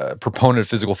sort of a proponent of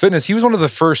physical fitness, he was one of the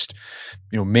first,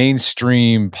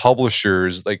 mainstream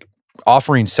publishers, like,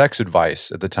 offering sex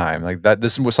advice at the time. Like that,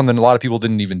 this was something a lot of people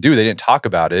didn't even do. They didn't talk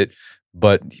about it,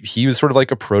 but he was sort of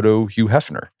like a proto Hugh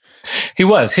Hefner. He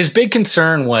was. His big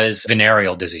concern was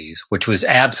venereal disease, which was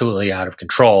absolutely out of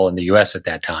control in the U.S. at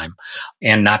that time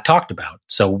and not talked about.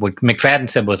 So what McFadden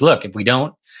said was, look, if we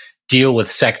don't deal with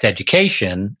sex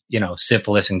education,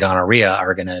 syphilis and gonorrhea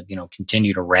are going to,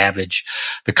 continue to ravage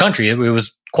the country. It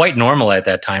was quite normal at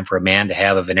that time for a man to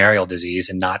have a venereal disease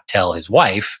and not tell his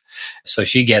wife. So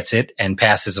she gets it and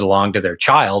passes it along to their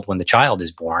child when the child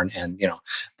is born, and,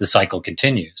 the cycle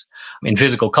continues. In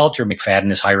Physical Culture,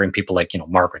 McFadden is hiring people like,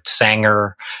 Margaret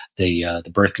Sanger,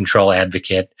 the birth control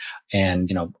advocate,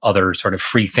 and, other sort of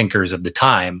free thinkers of the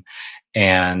time.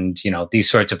 And, these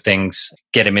sorts of things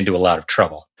get him into a lot of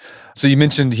trouble. So you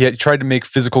mentioned he had tried to make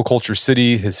Physical Culture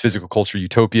City his Physical Culture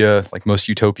Utopia, like most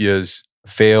utopias,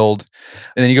 failed.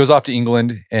 And then he goes off to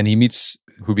England and he meets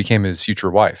who became his future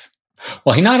wife.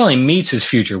 Well, he not only meets his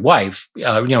future wife,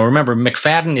 remember,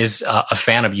 McFadden is a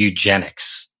fan of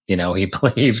eugenics. He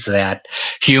believes that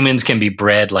humans can be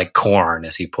bred like corn,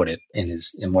 as he put it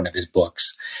in one of his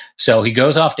books. So he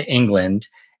goes off to England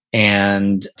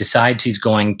and decides he's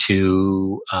going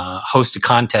to host a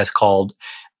contest called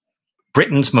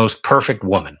Britain's Most Perfect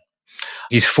Woman.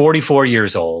 He's 44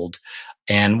 years old,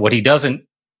 and what he doesn't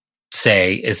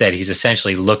say is that he's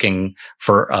essentially looking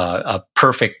for a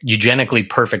perfect, eugenically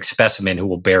perfect specimen who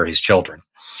will bear his children.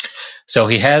 So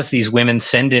he has these women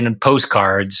send in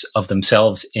postcards of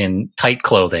themselves in tight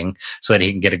clothing so that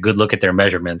he can get a good look at their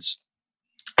measurements.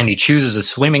 And he chooses a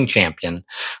swimming champion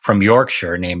from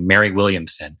Yorkshire named Mary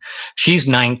Williamson. She's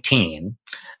 19.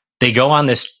 They go on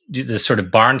this sort of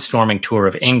barnstorming tour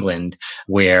of England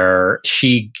where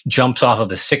she jumps off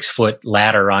of a 6-foot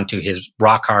ladder onto his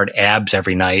rock hard abs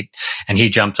every night. And he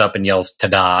jumps up and yells,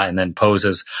 "Ta-da," and then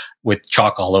poses with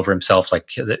chalk all over himself,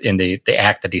 like in the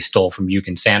act that he stole from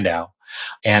Eugen Sandow.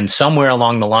 And somewhere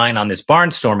along the line on this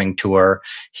barnstorming tour,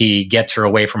 he gets her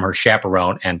away from her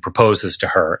chaperone and proposes to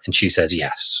her, and she says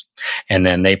yes. And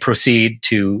then they proceed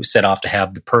to set off to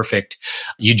have the perfect,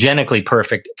 eugenically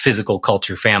perfect Physical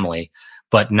Culture family,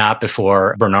 but not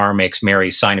before Bernard makes Mary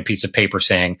sign a piece of paper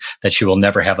saying that she will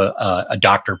never have a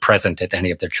doctor present at any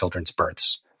of their children's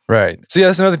births. Right. So yeah,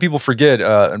 that's another people forget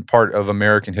in part of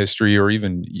American history, or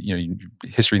even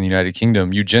history in the United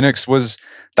Kingdom. Eugenics was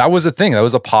a thing. That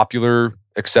was a popular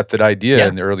accepted idea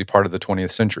in the early part of the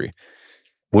 20th century.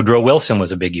 Woodrow Wilson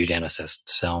was a big eugenicist.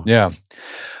 So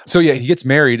he gets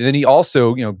married, and then he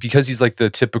also, because he's like the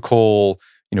typical,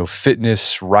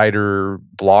 fitness writer,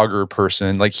 blogger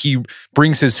person, like he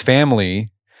brings his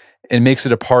family and makes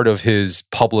it a part of his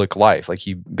public life. Like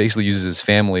he basically uses his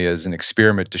family as an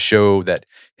experiment to show that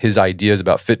his ideas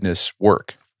about fitness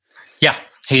work. Yeah.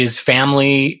 His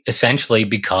family essentially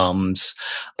becomes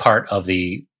part of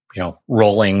the,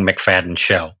 rolling McFadden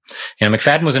show.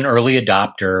 McFadden was an early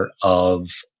adopter of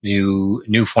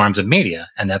new forms of media,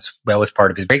 and that was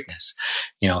part of his greatness.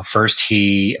 First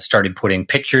he started putting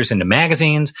pictures into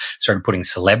magazines, started putting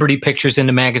celebrity pictures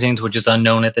into magazines, which is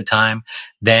unknown at the time.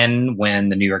 Then when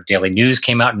the New York Daily News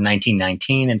came out in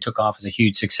 1919 and took off as a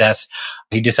huge success,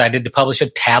 he decided to publish a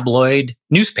tabloid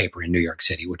newspaper in New York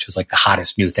City, which was like the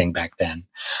hottest new thing back then.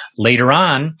 Later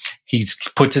on, he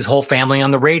puts his whole family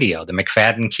on the radio. The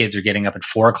McFadden kids are getting up at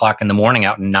 4:00 in the morning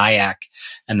out in Nyack,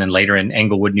 and then later in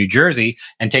Englewood, New Jersey,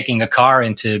 and taking a car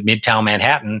into Midtown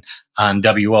Manhattan on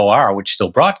WOR, which still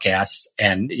broadcasts,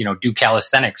 and, do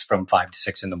calisthenics from 5 to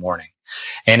 6 in the morning.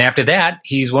 And after that,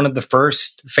 he's one of the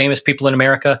first famous people in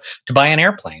America to buy an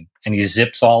airplane. And he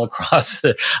zips all across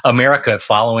America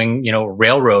following,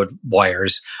 railroad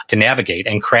wires to navigate,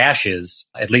 and crashes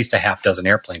at least a half dozen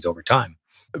airplanes over time.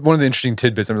 One of the interesting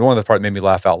tidbits, one of the parts that made me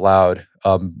laugh out loud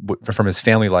from his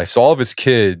family life. So all of his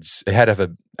kids, they had to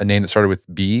have a name that started with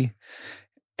B.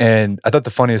 And I thought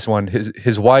the funniest one,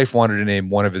 his wife wanted to name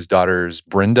one of his daughters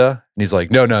Brenda. And he's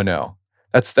like, no.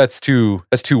 That's too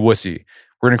wussy.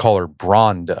 We're going to call her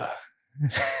Bronda.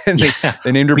 And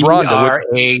they named her Bronda.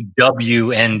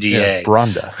 Brawnda. Yeah,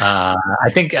 Bronda. I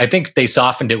think they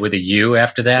softened it with a U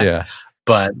after that. Yeah.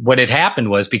 But what had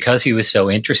happened was, because he was so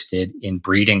interested in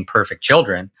breeding perfect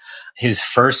children, his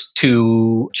first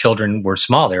two children were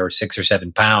small. They were 6 or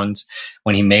 7 pounds.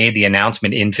 When he made the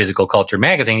announcement in Physical Culture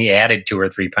magazine, he added 2 or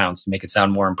 3 pounds to make it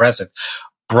sound more impressive.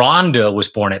 Bronda was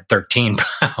born at 13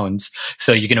 pounds.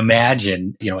 So you can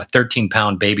imagine, a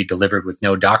 13-pound baby delivered with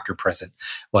no doctor present.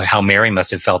 Well, how Mary must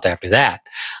have felt after that.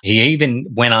 He even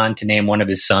went on to name one of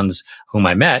his sons, whom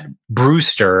I met,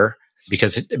 Brewster,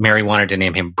 because Mary wanted to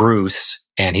name him Bruce.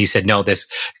 And he said, no,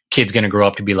 this kid's going to grow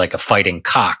up to be like a fighting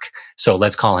cock. So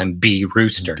let's call him B.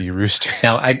 Rooster. B. Rooster.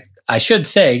 Now, I should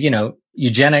say,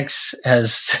 eugenics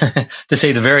has, to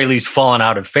say the very least, fallen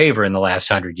out of favor in the last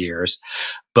 100 years.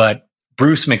 But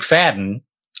Bruce McFadden,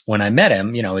 when I met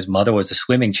him, his mother was a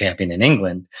swimming champion in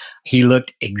England. He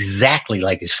looked exactly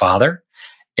like his father,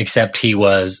 except he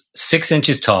was 6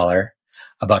 inches taller,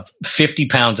 about 50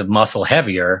 pounds of muscle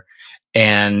heavier.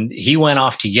 And he went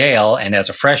off to Yale, and as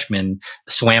a freshman,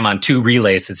 swam on 2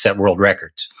 relays that set world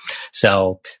records.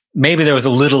 So maybe there was a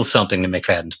little something to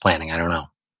McFadden's planning. I don't know.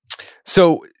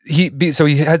 So he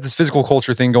had this physical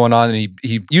culture thing going on, and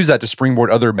he used that to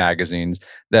springboard other magazines,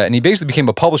 and he basically became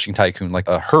a publishing tycoon, like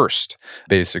a Hearst,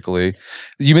 basically.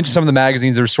 You mentioned some of the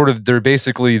magazines. They're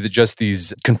basically just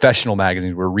these confessional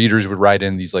magazines where readers would write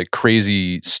in these like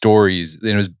crazy stories.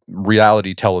 And it was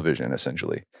reality television,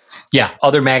 essentially. Yeah,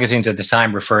 other magazines at the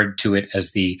time referred to it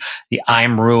as the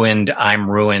I'm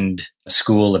ruined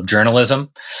school of journalism.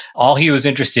 All he was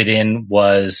interested in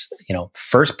was,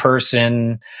 first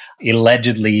person,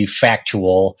 allegedly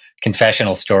factual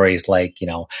confessional stories like,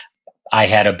 I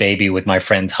had a baby with my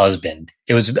friend's husband.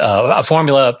 It was a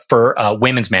formula for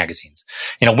women's magazines.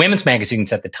 Women's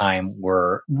magazines at the time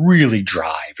were really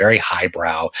dry, very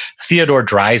highbrow. Theodore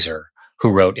Dreiser, who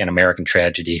wrote An American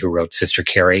Tragedy, who wrote Sister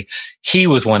Carrie, he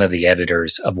was one of the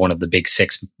editors of one of the big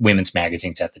 6 women's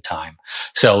magazines at the time.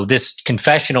 So this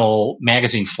confessional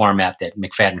magazine format that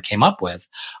McFadden came up with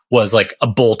was like a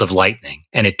bolt of lightning,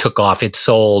 and it took off. It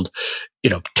sold,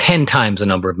 10 times the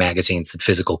number of magazines that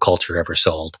Physical Culture ever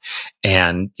sold,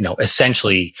 and,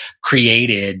 essentially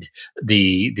created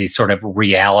the sort of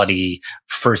reality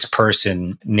first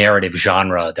person narrative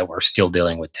genre that we're still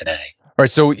dealing with today. All right,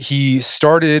 so he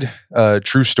started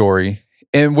True Story.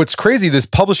 And what's crazy, this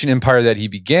publishing empire that he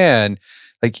began,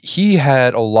 like he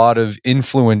had a lot of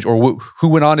influence, or who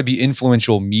went on to be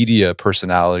influential media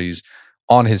personalities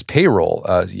on his payroll.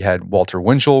 He had Walter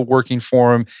Winchell working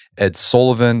for him, Ed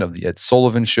Sullivan of the Ed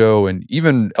Sullivan Show, and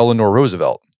even Eleanor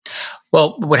Roosevelt.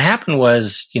 Well, what happened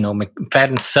was,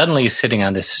 McFadden suddenly is sitting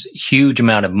on this huge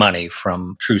amount of money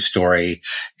from True Story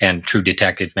and True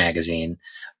Detective magazine.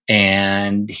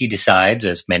 And he decides,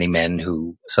 as many men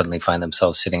who suddenly find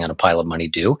themselves sitting on a pile of money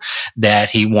do, that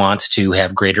he wants to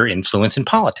have greater influence in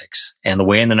politics. And the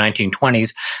way in the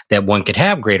 1920s that one could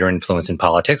have greater influence in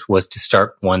politics was to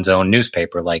start one's own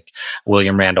newspaper, like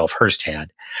William Randolph Hearst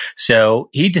had. So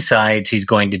he decides he's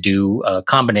going to do a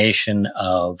combination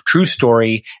of true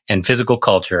story and physical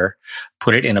culture,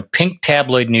 put it in a pink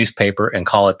tabloid newspaper, and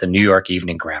call it the New York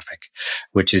Evening Graphic,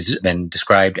 which has been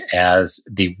described as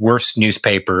the worst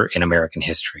newspaper in American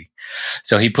history.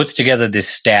 So he puts together this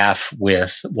staff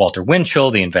with Walter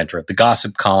Winchell, the inventor of the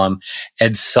gossip column.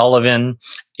 Ed Sullivan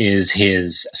is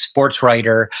his sports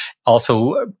writer,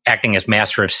 also acting as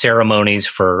master of ceremonies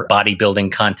for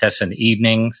bodybuilding contests in the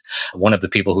evenings. One of the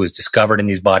people who was discovered in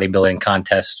these bodybuilding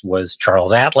contests was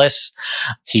Charles Atlas.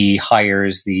 He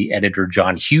hires the editor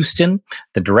John Huston,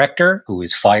 the director, who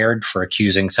is fired for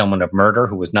accusing someone of murder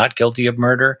who was not guilty of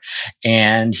murder.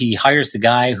 And he hires the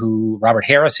guy Robert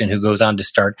Harrison, who goes on to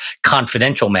start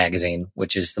Confidential magazine,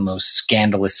 which is the most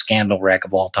scandalous scandal wreck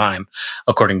of all time,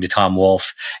 according to Tom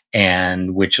Wolfe,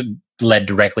 and which led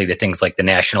directly to things like the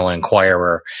National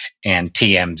Enquirer and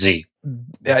TMZ.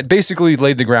 It basically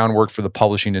laid the groundwork for the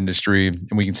publishing industry,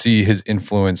 and we can see his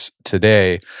influence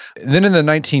today. And then in the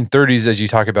 1930s, as you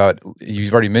talk about,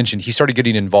 you've already mentioned, he started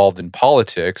getting involved in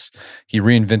politics. He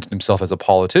reinvented himself as a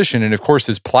politician, and of course,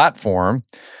 his platform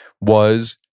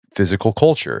was physical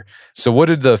culture. So what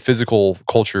did the Physical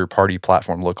Culture Party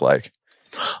platform look like?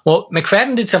 Well,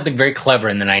 McFadden did something very clever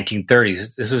in the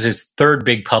 1930s. This was his third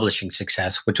big publishing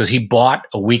success, which was he bought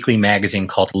a weekly magazine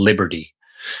called Liberty,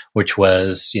 which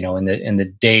was, in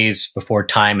the days before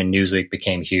Time and Newsweek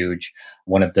became huge,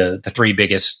 one of the three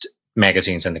biggest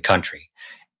magazines in the country.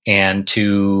 And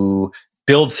to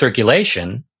build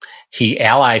circulation, he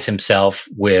allies himself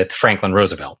with Franklin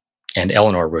Roosevelt and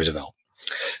Eleanor Roosevelt.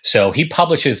 So he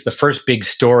publishes the first big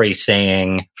story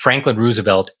saying Franklin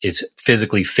Roosevelt is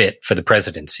physically fit for the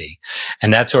presidency.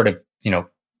 And that sort of,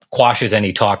 quashes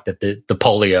any talk that the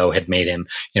polio had made him,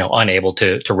 unable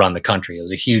to run the country. It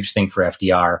was a huge thing for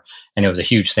FDR, and it was a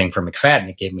huge thing for McFadden.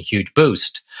 It gave him a huge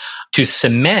boost. To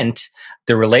cement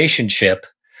the relationship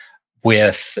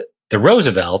with the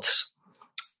Roosevelts,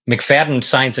 McFadden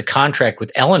signs a contract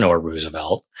with Eleanor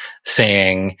Roosevelt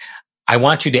saying, I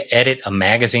want you to edit a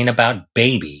magazine about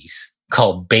babies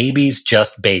called Babies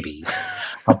Just Babies.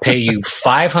 I'll pay you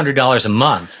 $500 a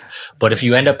month, but if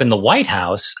you end up in the White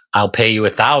House, I'll pay you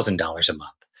 $1,000 a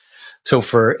month. So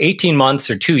for 18 months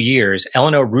or 2 years,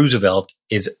 Eleanor Roosevelt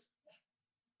is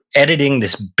editing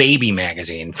this baby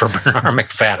magazine for Bernard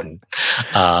McFadden,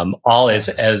 all as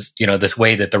this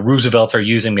way that the Roosevelts are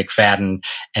using McFadden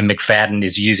and McFadden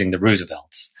is using the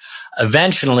Roosevelts.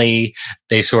 Eventually,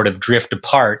 they sort of drift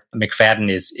apart. McFadden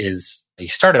he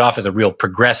started off as a real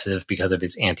progressive because of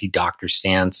his anti-doctor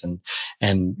stance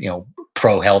and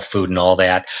pro-health food and all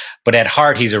that. But at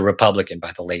heart, he's a Republican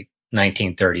by the late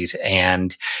 1930s,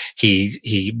 and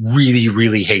he really,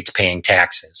 really hates paying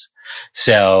taxes.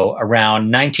 So around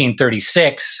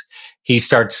 1936, he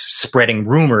starts spreading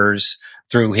rumors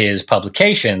through his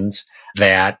publications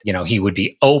that, he would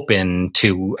be open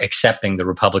to accepting the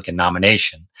Republican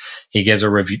nomination. He gives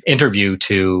a interview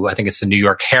to, I think it's the New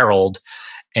York Herald,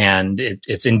 and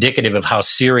it's indicative of how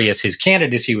serious his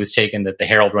candidacy was taken, that the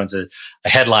Herald runs a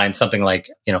headline, something like,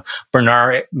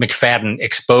 Bernard McFadden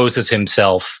exposes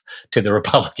himself to the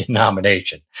Republican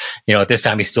nomination. At this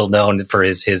time, he's still known for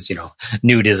his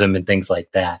nudism and things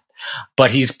like that.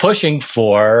 But he's pushing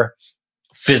for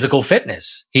physical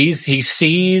fitness. He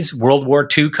sees World War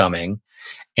II coming,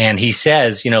 and he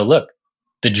says, look,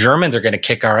 the Germans are going to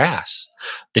kick our ass.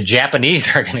 The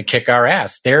Japanese are going to kick our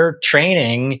ass. They're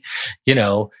training,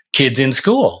 kids in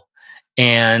school.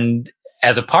 And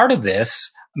as a part of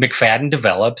this, McFadden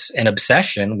develops an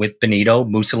obsession with Benito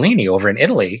Mussolini over in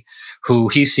Italy, who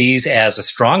he sees as a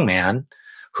strongman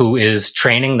who is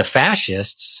training the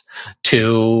fascists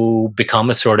to become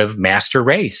a sort of master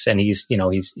race. And he's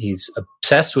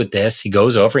obsessed with this. He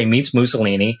goes over, he meets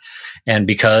Mussolini. And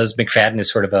because McFadden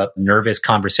is sort of a nervous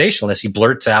conversationalist, he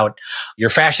blurts out, your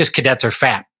fascist cadets are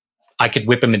fat. I could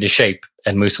whip them into shape.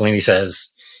 And Mussolini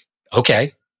says,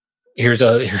 okay, here's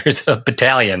a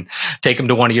battalion. Take them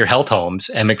to one of your health homes.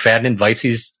 And McFadden invites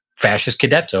these fascist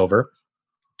cadets over,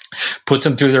 puts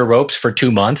them through their ropes for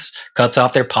 2 months, cuts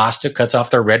off their pasta, cuts off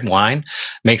their red wine,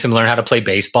 makes them learn how to play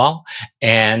baseball.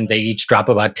 And they each drop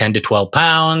about 10 to 12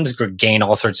 pounds, gain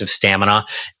all sorts of stamina.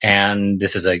 And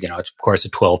this is of course, a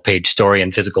 12-page story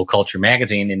in Physical Culture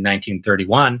magazine in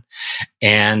 1931.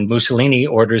 And Mussolini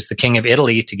orders the King of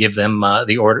Italy to give them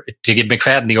to give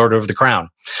McFadden the Order of the Crown.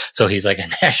 So he's like a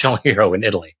national hero in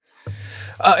Italy.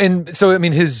 And so,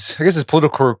 his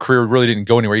political career really didn't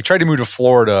go anywhere. He tried to move to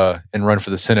Florida and run for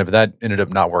the Senate, but that ended up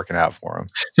not working out for him.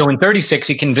 So in 36,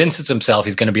 he convinces himself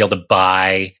he's going to be able to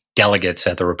buy delegates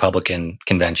at the Republican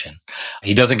convention.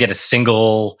 He doesn't get a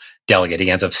single delegate. He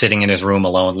ends up sitting in his room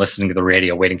alone, listening to the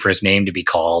radio, waiting for his name to be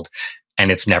called.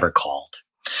 and it's never called.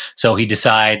 So he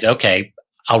decides, okay,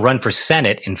 I'll run for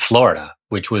Senate in Florida,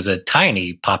 which was a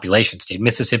tiny population state.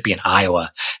 Mississippi and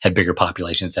Iowa had bigger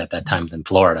populations at that time than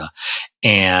Florida,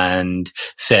 and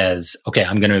says, okay,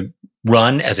 I'm going to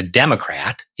run as a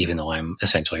Democrat, even though I'm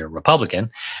essentially a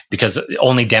Republican, because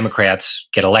only Democrats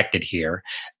get elected here.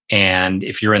 And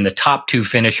if you're in the top two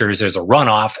finishers, there's a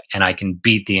runoff and I can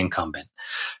beat the incumbent.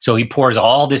 So he pours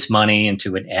all this money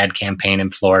into an ad campaign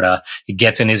in Florida. He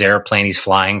gets in his airplane. He's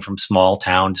flying from small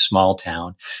town to small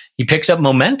town. He picks up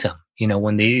momentum.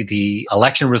 When the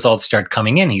election results start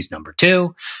coming in, he's number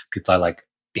 2. People are like,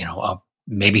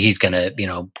 maybe he's going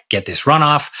to, get this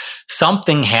runoff.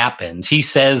 Something happens. He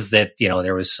says that,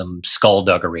 there was some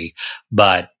skullduggery,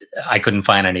 but I couldn't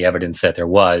find any evidence that there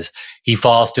was. He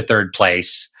falls to 3rd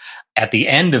place. At the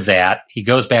end of that, he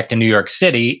goes back to New York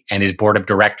City and his board of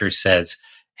directors says,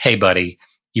 hey, buddy,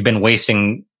 you've been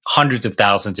wasting hundreds of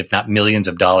thousands, if not millions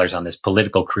of dollars on this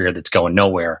political career that's going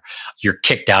nowhere. You're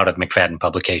kicked out of McFadden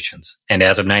Publications. And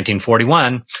as of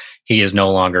 1941, he is no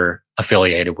longer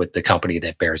affiliated with the company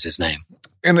that bears his name.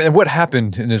 And what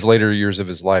happened in his later years of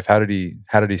his life? How did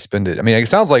he spend it? I mean, it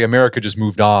sounds like America just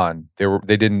moved on.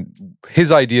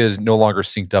 His ideas no longer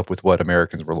synced up with what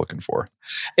Americans were looking for.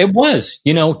 It was,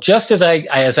 just as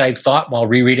I thought while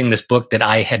rereading this book that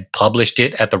I had published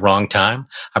it at the wrong time.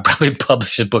 I probably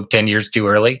published the book 10 years too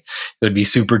early. It would be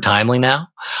super timely now.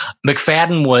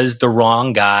 McFadden was the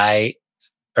wrong guy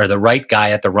or the right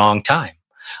guy at the wrong time.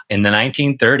 In the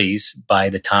 1930s, by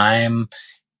the time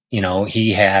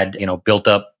he had, built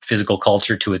up Physical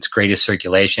Culture to its greatest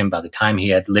circulation. By the time he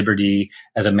had Liberty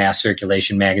as a mass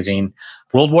circulation magazine,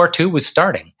 World War II was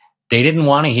starting. They didn't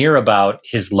want to hear about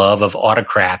his love of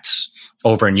autocrats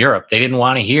over in Europe. They didn't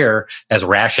want to hear, as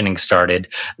rationing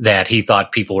started, that he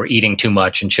thought people were eating too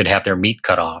much and should have their meat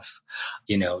cut off.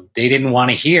 They didn't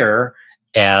want to hear,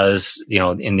 as,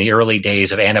 in the early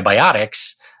days of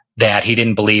antibiotics, that he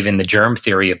didn't believe in the germ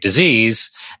theory of disease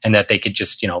and that they could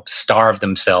just, starve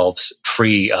themselves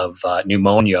free of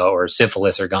pneumonia or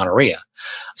syphilis or gonorrhea.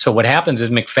 So what happens is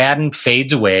McFadden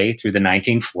fades away through the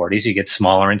 1940s. He gets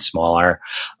smaller and smaller,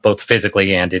 both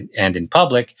physically and in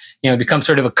public. He becomes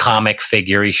sort of a comic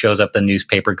figure. He shows up in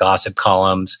newspaper gossip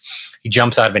columns. He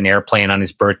jumps out of an airplane on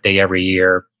his birthday every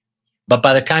year. But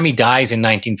by the time he dies in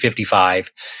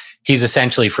 1955, he's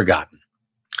essentially forgotten.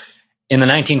 In the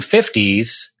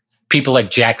 1950s, people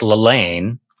like Jack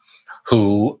LaLanne,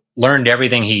 who learned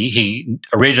everything he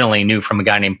originally knew from a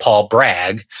guy named Paul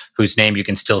Bragg, whose name you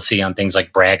can still see on things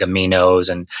like Bragg Aminos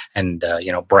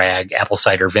and Bragg apple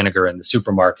cider vinegar in the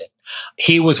supermarket.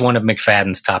 He was one of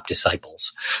McFadden's top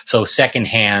disciples. So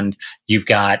secondhand, you've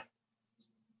got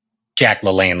Jack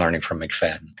LaLanne learning from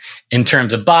McFadden. In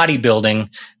terms of bodybuilding,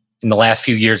 in the last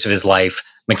few years of his life,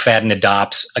 McFadden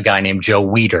adopts a guy named Joe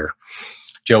Weider.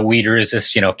 Joe Weider is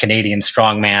this, Canadian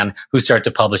strongman who starts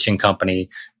a publishing company,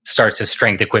 starts a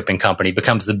strength equipment company,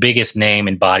 becomes the biggest name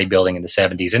in bodybuilding in the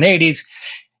 70s and 80s.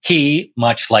 He,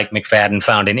 much like McFadden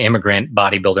found an immigrant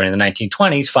bodybuilder in the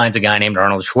 1920s, finds a guy named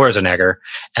Arnold Schwarzenegger,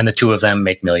 and the two of them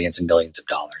make millions and millions of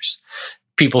dollars.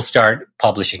 People start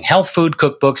publishing health food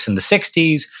cookbooks in the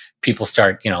 60s. People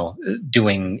start,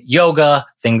 doing yoga,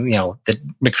 things, that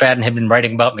McFadden had been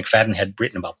writing about. McFadden had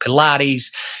written about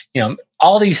Pilates,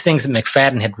 all these things that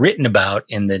McFadden had written about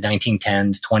in the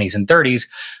 1910s, 20s, and 30s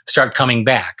start coming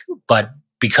back. But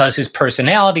because his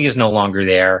personality is no longer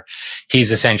there,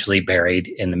 he's essentially buried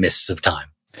in the mists of time.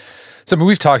 So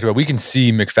we've talked about, we can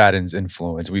see McFadden's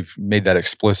influence. We've made that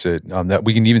explicit, that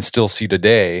we can even still see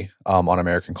today on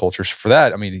American culture. For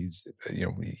that, I mean,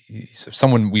 he's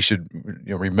someone we should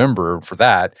remember for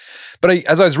that. But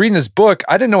as I was reading this book,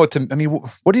 I didn't know what to. I mean,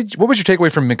 what was your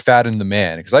takeaway from McFadden the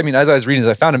man? Because I mean, as I was reading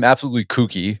this, I found him absolutely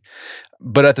kooky,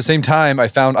 but at the same time,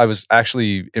 I was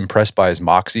actually impressed by his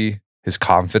moxie, his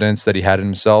confidence that he had in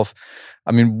himself.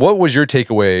 I mean, what was your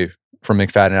takeaway from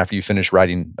McFadden after you finished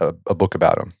writing a book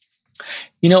about him?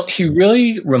 He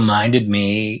really reminded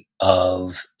me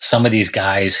of some of these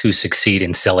guys who succeed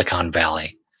in Silicon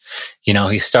Valley.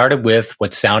 He started with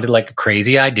what sounded like a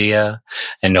crazy idea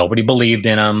and nobody believed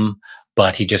in him,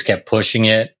 but he just kept pushing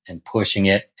it and pushing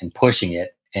it and pushing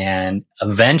it. And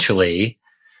eventually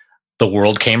the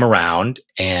world came around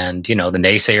and, the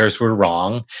naysayers were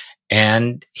wrong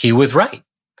and he was right.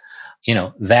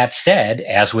 That said,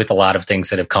 as with a lot of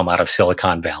things that have come out of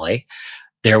Silicon Valley,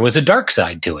 there was a dark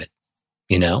side to it.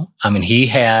 He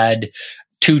had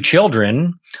 2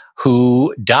 children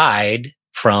who died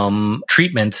from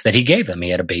treatments that he gave them. He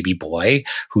had a baby boy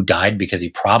who died because he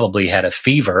probably had a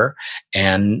fever,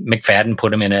 and McFadden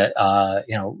put him in a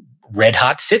red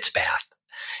hot sitz bath.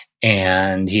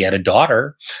 And he had a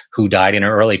daughter who died in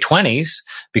her early 20s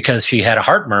because she had a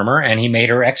heart murmur, and he made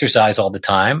her exercise all the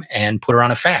time and put her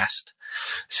on a fast.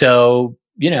 So,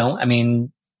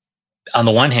 on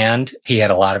the one hand, he had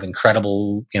a lot of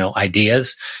incredible,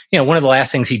 ideas. One of the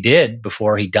last things he did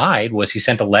before he died was he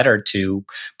sent a letter to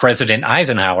President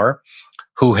Eisenhower,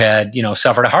 who had,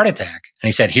 suffered a heart attack. And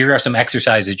he said, here are some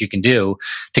exercises you can do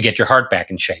to get your heart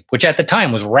back in shape, which at the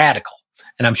time was radical.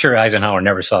 And I'm sure Eisenhower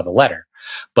never saw the letter,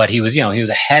 but he was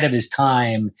ahead of his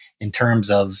time in terms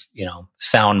of,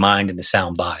 sound mind and a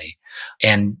sound body.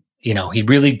 And, he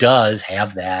really does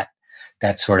have that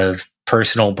sort of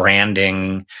personal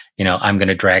branding, I'm going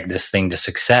to drag this thing to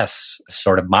success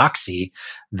sort of moxie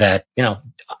that,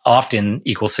 often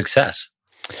equals success.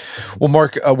 Well,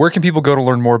 Mark, where can people go to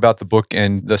learn more about the book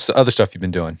and the other stuff you've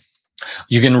been doing?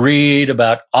 You can read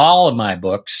about all of my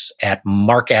books at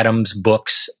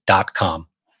markadamsbooks.com.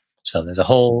 So there's a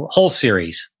whole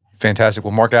series. Fantastic.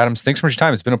 Well, Mark Adams, thanks so much for your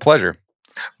time. It's been a pleasure.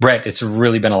 Brett, it's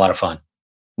really been a lot of fun.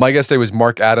 My guest today was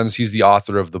Mark Adams. He's the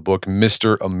author of the book,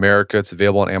 Mr. America. It's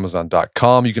available on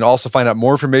Amazon.com. You can also find out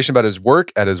more information about his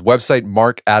work at his website,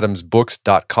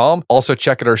 markadamsbooks.com. Also,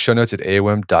 check out our show notes at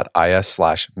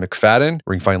aom.is/McFadden,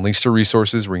 where you can find links to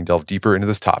resources where you can delve deeper into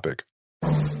this topic.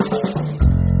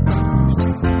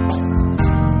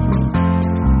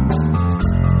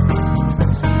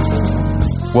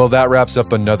 Well, that wraps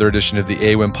up another edition of the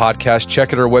AOM podcast.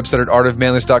 Check out our website at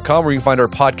artofmanliness.com, where you can find our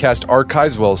podcast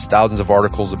archives, as well as thousands of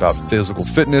articles about physical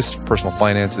fitness, personal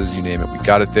finances, you name it, we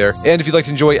got it there. And if you'd like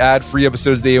to enjoy ad-free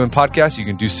episodes of the AOM podcast, you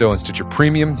can do so on Stitcher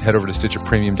Premium. Head over to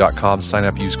stitcherpremium.com, sign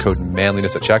up, use code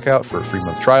manliness at checkout for a free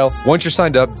month trial. Once you're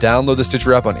signed up, download the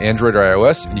Stitcher app on Android or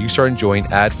iOS, and you can start enjoying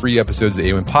ad-free episodes of the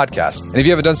AOM podcast. And if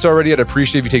you haven't done so already, I'd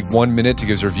appreciate if you take 1 minute to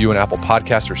give us a review on Apple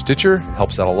Podcasts or Stitcher. It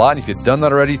helps out a lot. And if you've done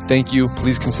that already, thank you.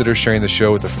 Please consider sharing the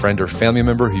show with a friend or family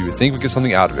member who you would think would get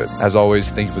something out of it. As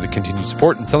always, thank you for the continued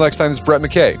support. Until next time, it's Brett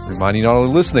McKay, reminding you not only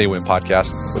to listen to the AOM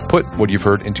podcast, but put what you've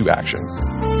heard into action.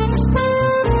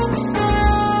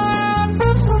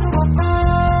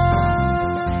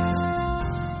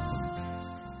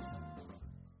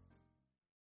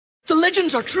 The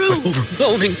legends are true.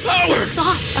 Overwhelming power! The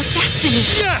sauce of destiny.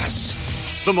 Yes!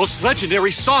 The most legendary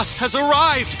sauce has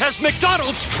arrived as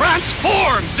McDonald's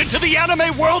transforms into the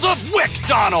anime world of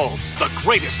WickDonald's. The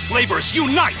greatest flavors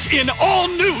unite in all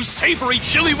new savory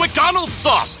chili McDonald's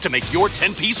sauce to make your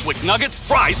 10-piece Wick Nuggets,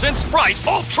 fries, and Sprite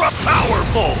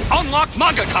ultra-powerful. Unlock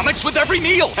manga comics with every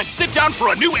meal and sit down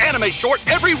for a new anime short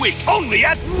every week only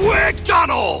at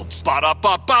WickDonald's.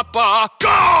 Ba-da-ba-ba-ba,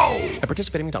 go! At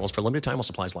participating McDonald's for a limited time while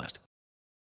supplies last.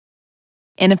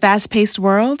 In a fast-paced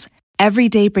world, every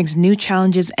day brings new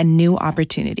challenges and new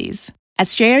opportunities. At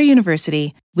Strayer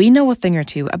University, we know a thing or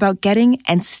two about getting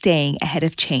and staying ahead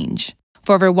of change.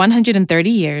 For over 130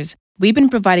 years, we've been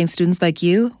providing students like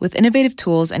you with innovative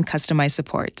tools and customized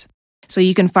support, so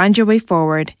you can find your way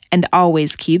forward and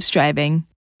always keep striving.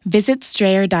 Visit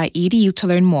strayer.edu to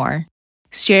learn more.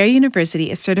 Strayer University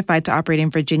is certified to operate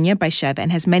in Virginia by Chev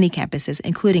and has many campuses,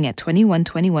 including at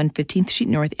 2121 15th Street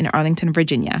North in Arlington,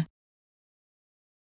 Virginia.